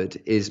suffered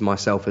is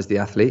myself as the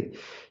athlete.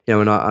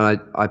 And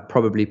I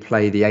probably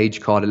play the age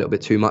card a little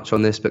bit too much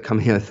on this, but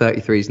coming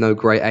 33 is no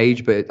great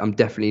age, but I'm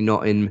definitely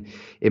not in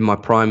my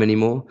prime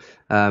anymore.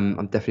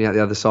 I'm definitely at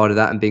the other side of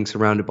that and being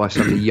surrounded by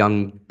some of the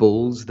young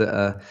bulls that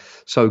are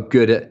so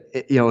good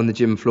at, on the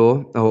gym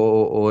floor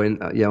or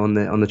in,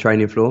 on the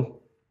training floor.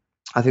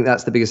 I think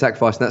that's the biggest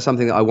sacrifice. And that's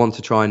something that I want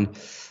to try and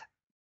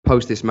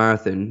post this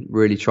marathon,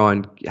 really try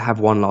and have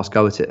one last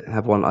go at it. I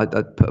put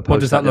a post what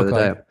does that look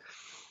like? Day.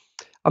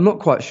 I'm not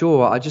quite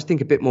sure. I just think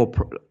a bit more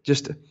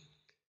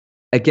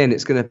again,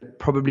 it's going to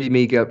probably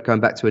me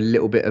going back to a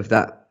little bit of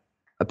that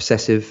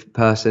obsessive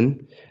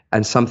person,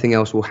 and something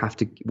else will have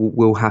to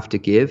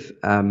give.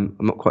 I'm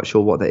not quite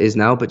sure what that is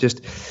now, but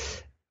just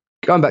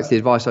going back to the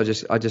advice I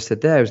just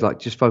said there is like,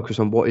 just focus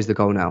on what is the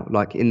goal now.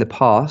 Like in the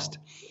past,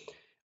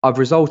 I've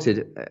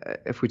resulted,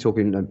 if we're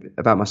talking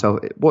about myself,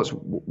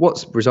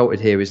 what's resulted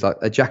here is like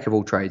a jack of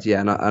all trades.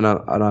 Yeah. And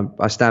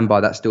I stand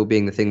by that still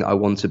being the thing that I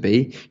want to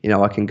be.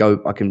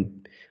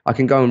 I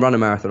can go and run a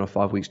marathon or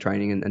 5 weeks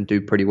training and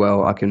do pretty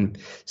well. I can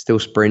still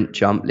sprint,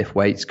 jump, lift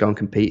weights, go and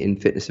compete in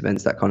fitness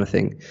events, that kind of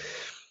thing.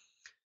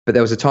 But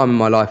there was a time in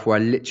my life where I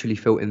literally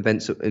felt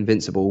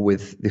invincible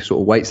with the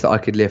sort of weights that I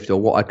could lift or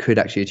what I could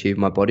actually achieve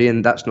in my body.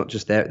 And that's not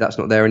just there. That's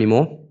not there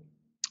anymore.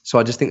 So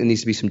I just think there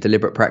needs to be some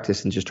deliberate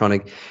practice and just trying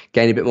to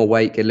gain a bit more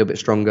weight, get a little bit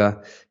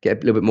stronger, get a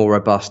little bit more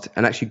robust,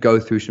 and actually go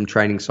through some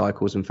training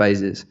cycles and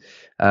phases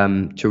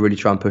to really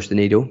try and push the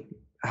needle.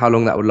 How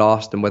long that will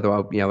last and whether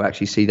I'll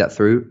actually see that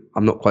through,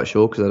 I'm not quite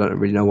sure because I don't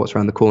really know what's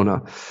around the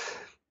corner.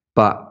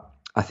 But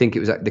I think it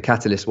was the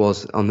catalyst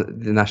was on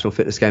the National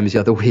Fitness Games the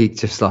other week.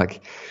 Just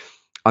like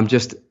I'm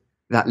just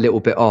that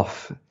little bit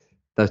off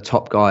the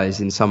top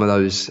guys in some of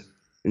those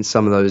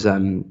some of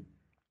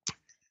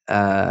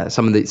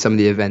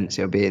the events,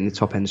 be it in the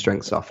top end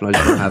strength stuff, and I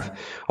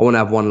want to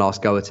have one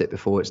last go at it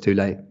before it's too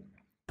late.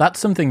 That's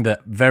something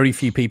that very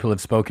few people have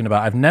spoken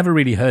about. I've never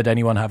really heard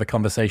anyone have a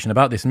conversation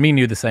about this. Me and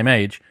you the same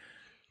age,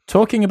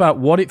 talking about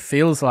what it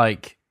feels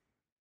like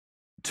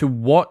to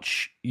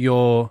watch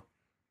your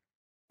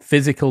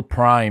physical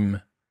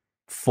prime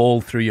fall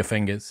through your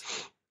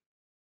fingers,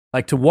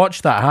 like to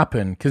watch that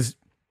happen. Because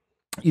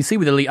you see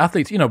with elite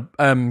athletes,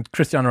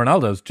 Cristiano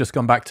Ronaldo's just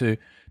gone back to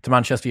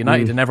Manchester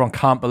United, and everyone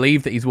can't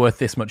believe that he's worth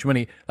this much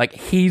money. Like,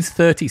 he's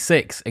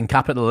 36 in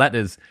capital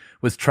letters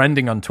was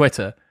trending on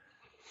Twitter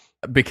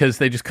because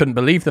they just couldn't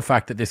believe the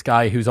fact that this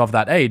guy who's of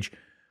that age.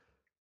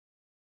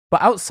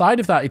 But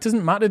outside of that, it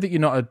doesn't matter that you're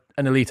not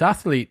an elite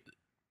athlete.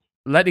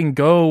 Letting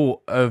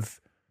go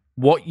of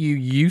what you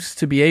used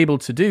to be able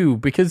to do,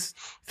 because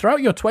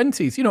throughout your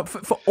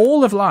 20s, for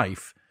all of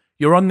life,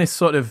 you're on this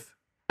sort of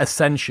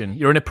ascension.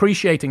 You're an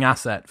appreciating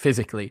asset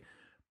physically.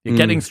 You're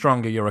getting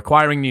stronger, you're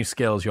acquiring new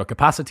skills, your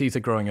capacities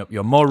are growing up,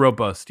 you're more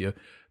robust, you're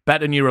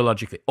better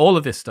neurologically, all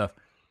of this stuff.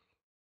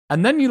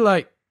 And then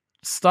you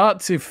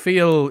start to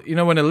feel,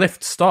 when a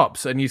lift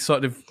stops and you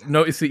sort of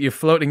notice that you're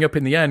floating up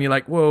in the air and you're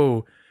like,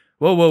 whoa,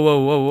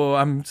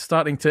 I'm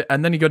starting to,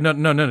 and then you go, no,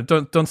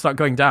 don't start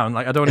going down.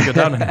 Like, I don't want to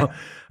go down anymore.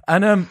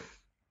 And I'm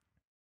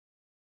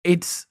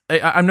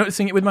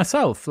noticing it with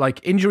myself. Like,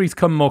 injuries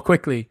come more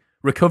quickly,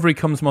 recovery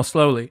comes more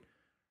slowly.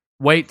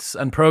 Weights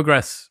and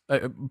progress,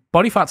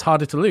 body fat's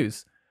harder to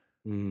lose,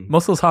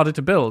 muscles harder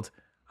to build.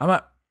 I'm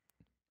like,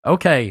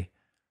 okay,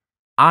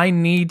 I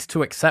need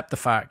to accept the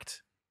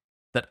fact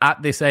that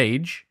at this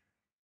age,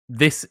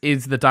 this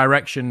is the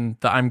direction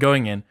that I'm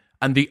going in.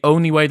 And the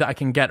only way that I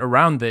can get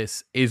around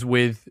this is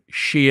with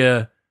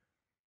sheer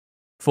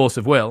force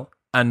of will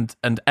and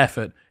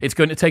effort. It's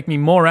going to take me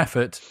more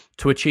effort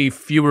to achieve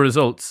fewer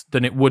results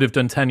than it would have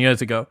done 10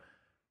 years ago.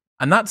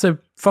 And that's a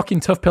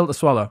fucking tough pill to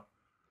swallow.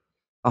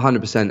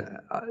 100%.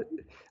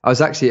 I was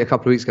actually a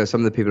couple of weeks ago.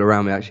 Some of the people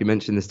around me actually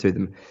mentioned this to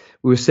them.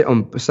 We were sat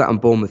on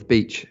Bournemouth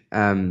Beach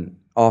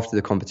after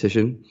the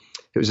competition.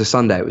 It was a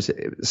Sunday.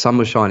 The sun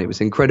was shining. It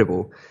was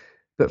incredible.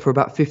 But for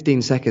about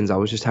 15 seconds, I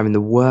was just having the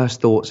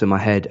worst thoughts in my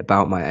head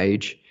about my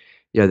age.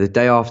 The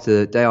day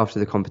after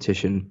the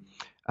competition,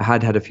 I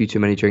had a few too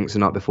many drinks the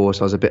night before,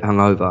 so I was a bit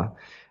hungover.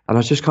 And I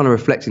was just kind of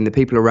reflecting. The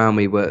people around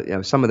me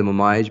were, some of them were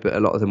my age, but a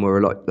lot of them were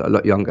a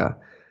lot younger.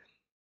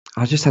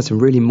 I just had some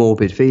really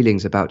morbid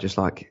feelings about just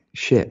like,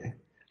 shit,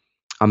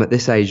 I'm at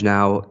this age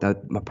now,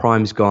 that my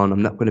prime's gone,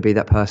 I'm not going to be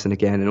that person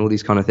again, and all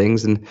these kind of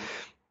things. And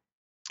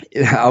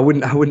I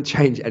wouldn't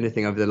change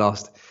anything over the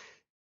last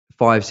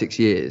 5-6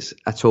 years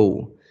at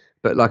all.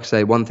 But like I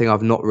say, one thing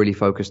I've not really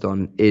focused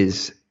on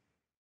is,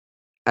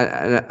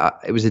 and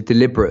it was a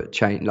deliberate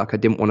change. Like, I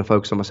didn't want to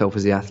focus on myself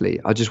as the athlete.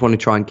 I just want to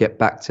try and get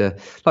back to,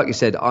 like you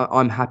said,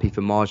 I'm happy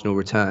for marginal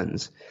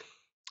returns.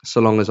 So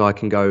long as I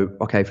can go,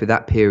 okay, for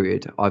that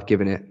period, I've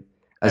given it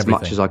as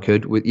much as I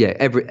could with,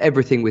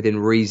 everything within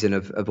reason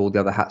of all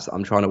the other hats that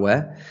I'm trying to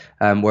wear.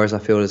 Whereas I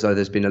feel as though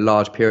there's been a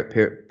large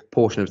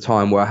portion of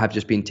time where I have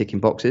just been ticking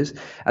boxes,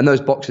 and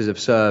those boxes have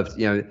served,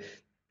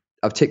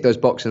 I've ticked those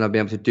boxes and I've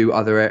been able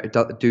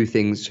to do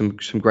things,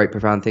 some great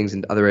profound things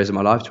in other areas of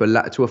my life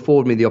to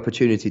afford me the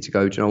opportunity to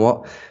go, do you know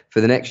what,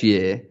 for the next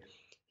year,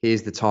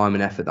 here's the time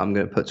and effort that I'm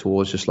going to put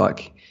towards just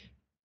like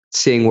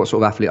seeing what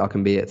sort of athlete I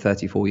can be at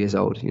 34 years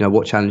old.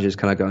 What challenges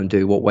can I go and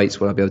do? What weights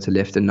will I be able to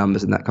lift and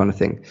numbers and that kind of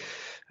thing.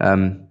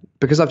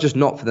 Because I've just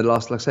not for the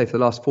last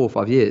 4 or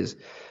 5 years,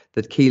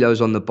 the kilos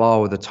on the bar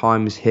or the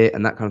times hit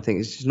and that kind of thing,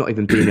 it's just not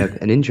even been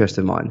an interest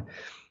of mine.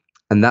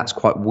 And that's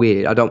quite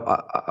weird.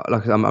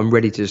 I'm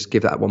ready to just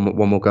give that one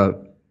more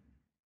go.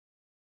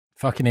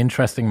 Fucking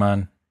interesting,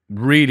 man.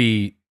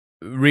 Really,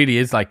 really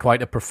is like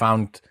quite a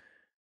profound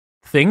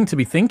thing to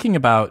be thinking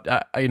about.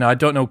 I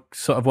don't know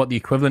sort of what the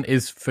equivalent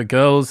is for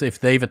girls if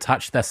they've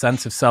attached their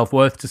sense of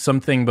self-worth to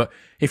something, but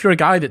if you're a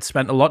guy that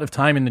spent a lot of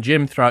time in the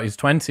gym throughout his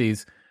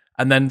 20s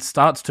and then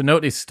starts to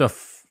notice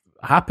stuff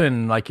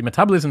happen, like your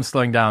metabolism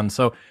slowing down.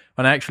 So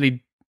when I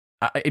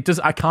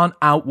can't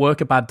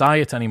outwork a bad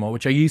diet anymore,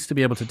 which I used to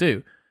be able to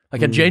do.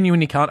 Like I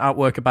genuinely can't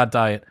outwork a bad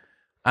diet.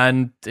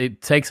 And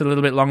it takes a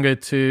little bit longer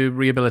to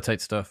rehabilitate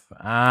stuff.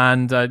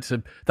 And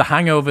the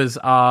hangovers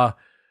are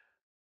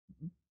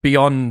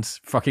beyond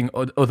fucking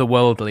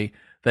otherworldly.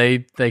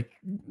 They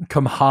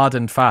come hard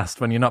and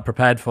fast when you're not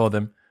prepared for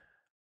them.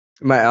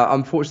 Mate,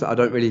 I'm fortunate. I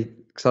don't really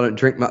because I don't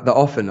drink that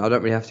often, I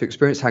don't really have to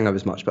experience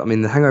hangovers much. But I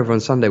mean, the hangover on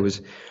Sunday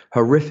was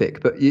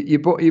horrific. But you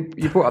brought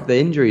up the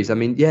injuries. I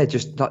mean, yeah,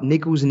 just like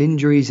niggles and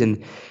injuries,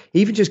 and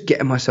even just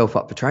getting myself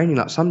up for training.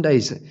 Like some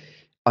days,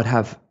 I'd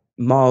have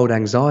mild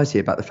anxiety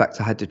about the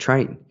fact I had to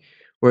train,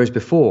 whereas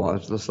before I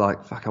was just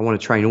like, fuck, I want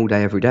to train all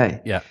day, every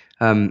day. Yeah.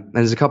 And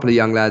there's a couple of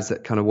young lads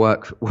that kind of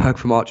work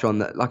for Marchon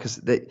that, like I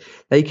said,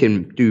 they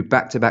can do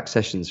back-to-back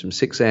sessions from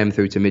 6 a.m.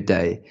 through to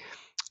midday,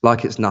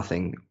 like it's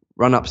nothing.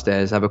 Run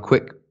upstairs, have a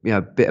quick,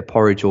 bit of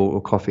porridge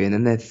or coffee, and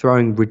then they're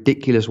throwing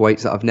ridiculous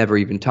weights that I've never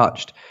even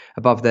touched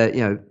above their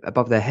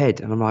head.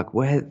 And I'm like,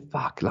 where the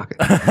fuck? Like,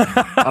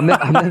 I'm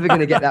never going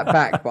to get that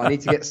back, but I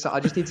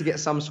just need to get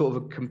some sort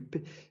of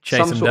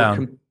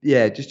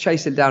just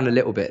chase it down a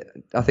little bit.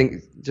 I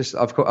think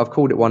I've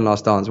called it one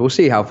last dance. We'll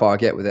see how far I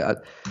get with it.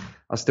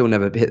 I still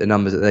never hit the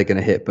numbers that they're going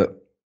to hit,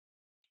 but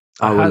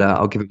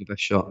I'll give it the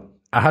best shot.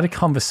 I had a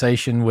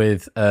conversation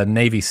with a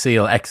Navy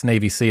SEAL,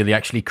 ex-Navy SEAL. He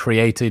actually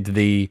created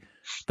the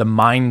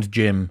mind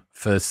gym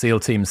for SEAL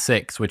Team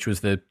 6, which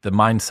was the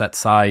mindset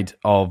side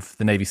of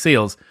the Navy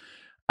SEALs.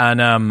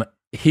 And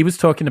he was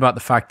talking about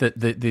the fact that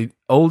the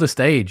oldest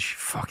age,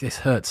 fuck, this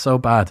hurts so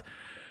bad.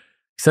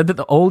 He said that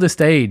the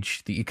oldest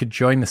age that you could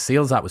join the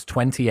SEALs at was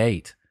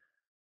 28.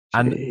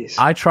 And Jeez.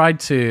 I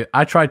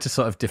tried to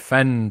sort of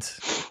defend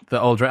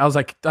the older. I was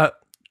like,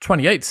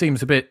 28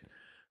 seems a bit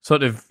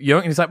sort of young.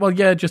 And he's like, well,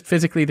 yeah, just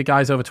physically the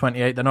guys over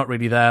 28, they're not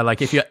really there.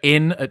 Like if you're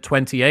in at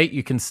 28,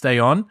 you can stay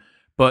on,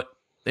 but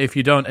if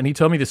you don't. And he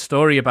told me the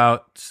story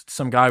about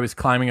some guy was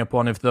climbing up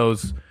one of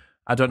those,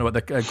 I don't know what,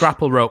 the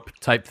grapple rope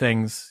type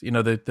things,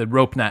 the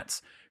rope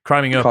nets,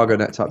 climbing up. Cargo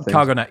net type things.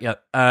 Cargo net, yeah.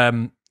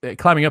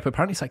 Climbing up,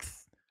 apparently it's like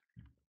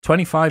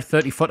 25,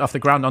 30 foot off the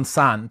ground on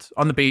sand,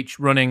 on the beach,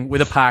 running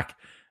with a pack.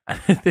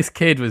 And this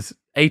kid was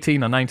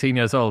 18 or 19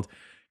 years old,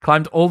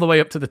 climbed all the way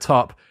up to the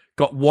top,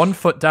 got 1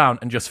 foot down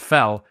and just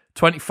fell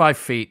 25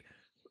 feet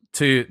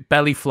to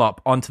belly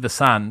flop onto the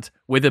sand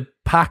with a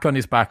pack on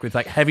his back with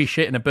like heavy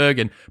shit in a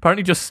Bergen.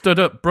 Apparently just stood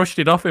up, brushed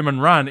it off him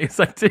and ran. It's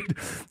like, dude,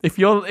 if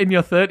you're in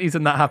your 30s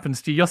and that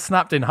happens to you, you're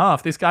snapped in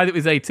half. This guy that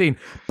was 18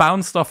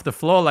 bounced off the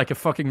floor like a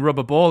fucking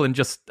rubber ball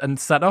and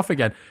set off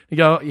again. You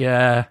go,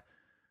 yeah,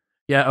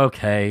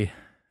 okay,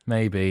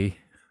 maybe.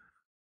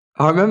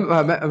 I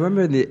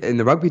remember in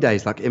the rugby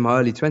days, like in my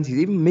early 20s,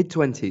 even mid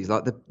 20s,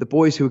 like the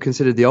boys who were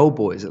considered the old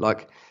boys at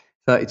like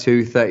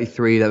 32,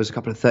 33, there was a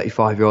couple of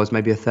 35-year-olds,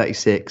 maybe a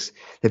 36.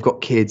 They've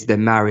got kids, they're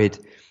married.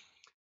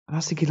 And I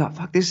was thinking, like,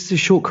 fuck, this is a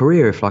short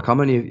career. If like I'm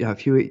only a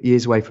few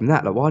years away from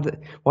that, like why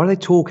do they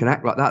talk and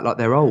act like that, like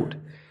they're old?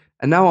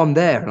 And now I'm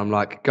there, and I'm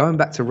like, going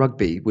back to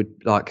rugby would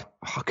like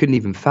I couldn't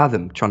even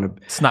fathom trying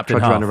to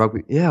run a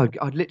rugby. Yeah,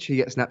 I'd literally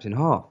get snapped in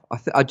half.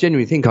 I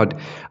genuinely think I'd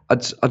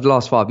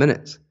last 5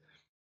 minutes.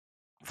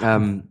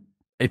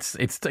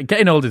 It's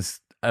getting old is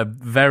a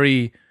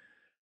very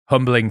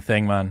humbling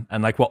thing, man,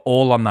 and like we're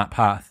all on that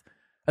path,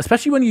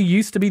 especially when you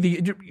used to be do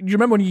you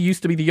remember when you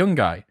used to be the young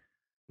guy?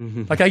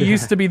 Like I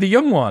used to be the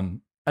young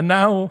one, and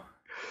now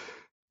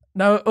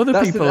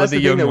other people are the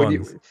young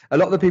ones. A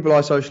lot of the people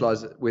I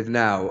socialize with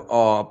now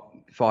are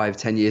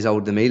 5-10 years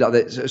older than me, like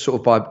they're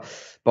sort of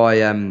by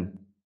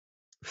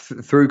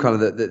through kind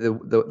of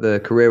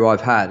the career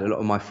I've had. A lot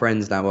of my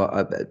friends now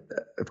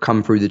have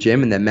come through the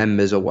gym and they're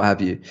members or what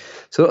have you.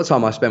 So a lot of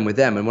time I spend with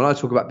them, and when I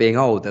talk about being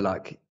old, they're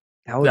like,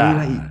 how old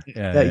are you?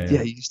 Yeah,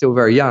 you're still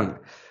very young.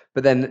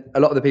 But then a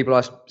lot of the people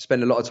I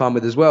spend a lot of time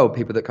with as well,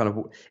 people that kind of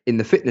in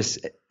the fitness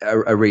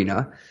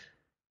arena,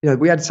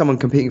 we had someone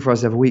competing for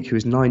us every week who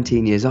was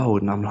 19 years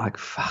old, and I'm like,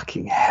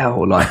 fucking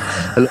hell. Like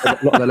a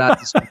lot of the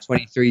lads are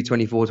 23,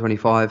 24,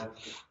 25.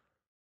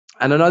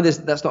 And I know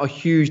that's not a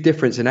huge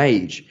difference in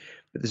age,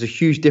 but there's a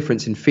huge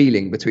difference in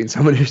feeling between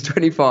someone who's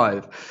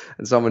 25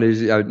 and someone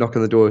who's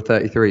knocking the door of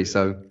 33.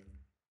 So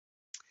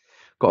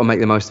got to make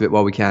the most of it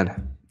while we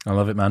can. I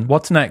love it, man.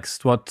 What's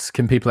next? What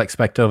can people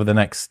expect over the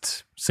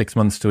next 6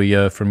 months to a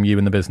year from you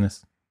and the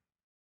business?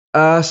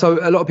 So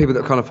a lot of people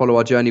that kind of follow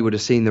our journey would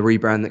have seen the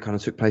rebrand that kind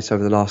of took place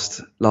over the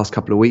last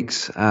couple of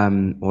weeks,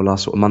 or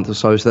last sort of month or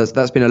so. So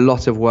that's been a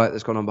lot of work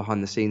that's gone on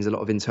behind the scenes, a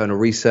lot of internal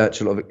research,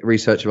 a lot of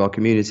research of our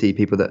community,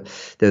 people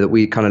that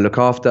we kind of look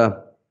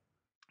after.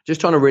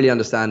 Just trying to really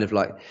understand if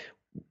like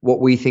what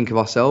we think of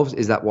ourselves,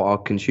 is that what our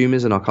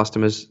consumers and our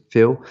customers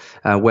feel?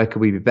 Where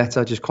could we be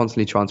better? Just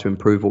constantly trying to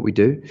improve what we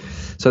do.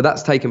 So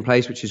that's taken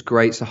place, which is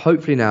great. So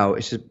hopefully now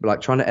it's just like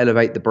trying to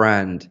elevate the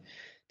brand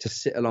to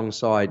sit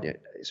alongside.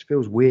 It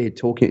feels weird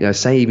talking,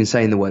 even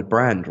saying the word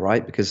brand,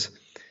 right? Because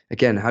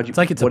again, how do you? It's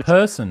like it's a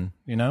person,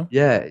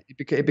 Yeah,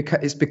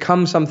 it's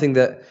become something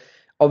that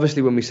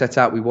obviously when we set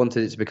out, we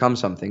wanted it to become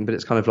something, but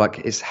it's kind of like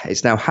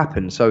it's now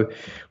happened. So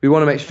we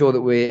want to make sure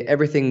that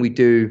everything we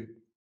do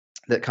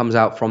that comes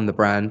out from the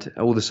brand,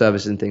 all the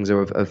services and things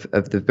are of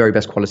the very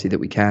best quality that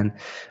we can.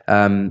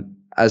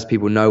 As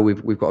people know,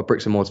 we've got a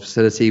bricks and mortar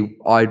facility.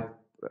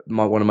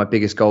 One of my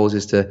biggest goals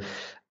is to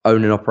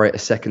own and operate a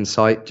second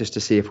site, just to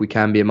see if we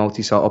can be a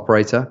multi-site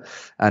operator,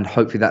 and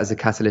hopefully that is a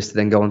catalyst to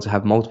then go on to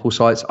have multiple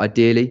sites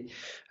ideally.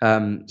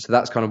 So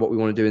that's kind of what we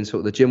want to do in sort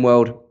of the gym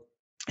world.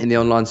 in the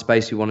online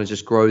space. We want to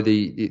just grow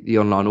the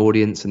online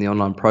audience and the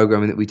online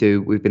programming that we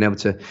do. We've been able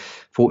to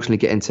fortunately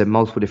get into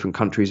multiple different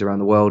countries around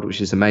the world,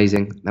 which is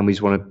amazing. And we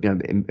just want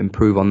to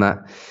improve on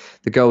that.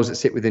 The girls that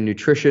sit within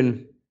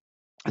nutrition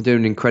are doing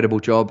an incredible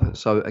job.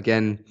 So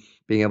again,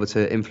 being able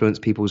to influence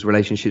people's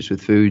relationships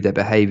with food, their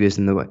behaviors,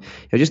 and the way,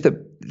 just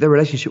their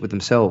relationship with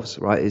themselves,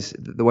 right? Is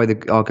the way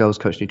that our girls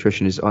coach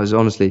nutrition is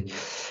honestly,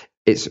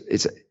 it's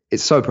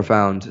so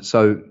profound.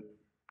 So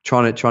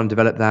trying to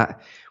develop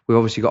that. We've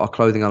obviously got our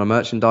clothing and our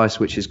merchandise,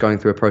 which is going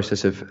through a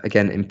process of,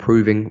 again,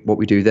 improving what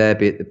we do there,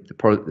 be it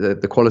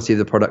the quality of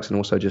the products and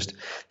also just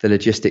the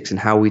logistics and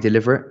how we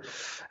deliver it.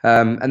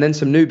 And then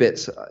some new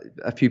bits.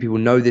 A few people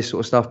know this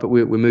sort of stuff, but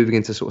we're moving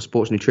into sort of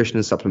sports nutrition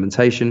and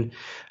supplementation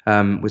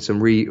with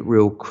some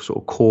real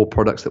sort of core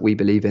products that we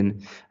believe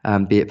in,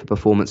 be it for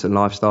performance and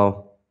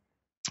lifestyle.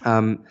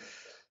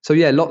 So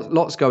yeah,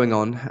 lots going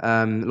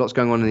on. Lots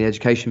going on in the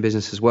education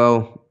business as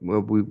well.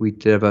 We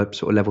deliver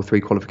sort of level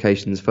 3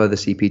 qualifications, further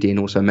CPD, and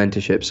also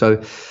mentorship.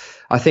 So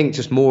I think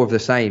just more of the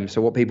same.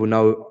 So what people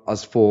know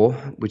us for,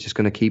 we're just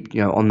going to keep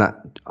on that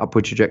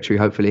upward trajectory,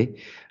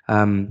 hopefully.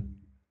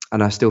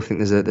 And I still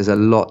think there's a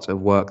lot of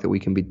work that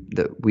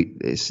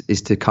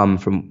is to come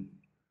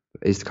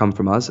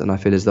from us. And I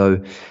feel as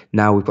though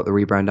now we've got the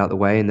rebrand out the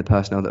way and the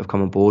personnel that have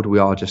come on board, we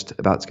are just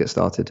about to get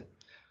started.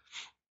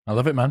 I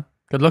love it, man.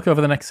 Good luck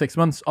over the next 6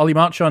 months. Ollie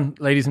Marchon,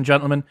 ladies and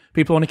gentlemen.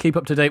 People want to keep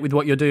up to date with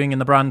what you're doing in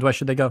the brand. Where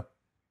should they go?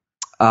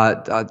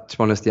 To be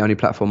honest, the only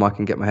platform I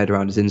can get my head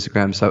around is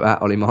Instagram. So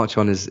at Ollie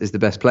Marchon is the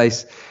best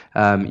place.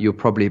 You'll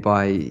probably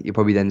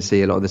then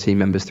see a lot of the team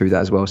members through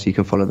that as well. So you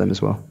can follow them as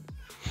well.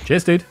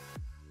 Cheers, dude.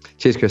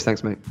 Cheers, Chris.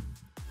 Thanks, mate.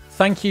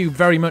 Thank you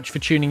very much for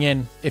tuning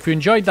in. If you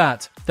enjoyed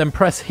that, then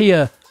press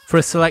here for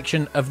a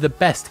selection of the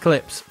best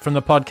clips from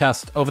the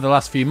podcast over the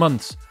last few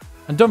months.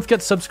 And don't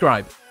forget to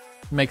subscribe.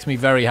 It makes me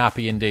very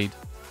happy indeed.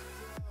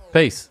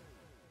 Peace.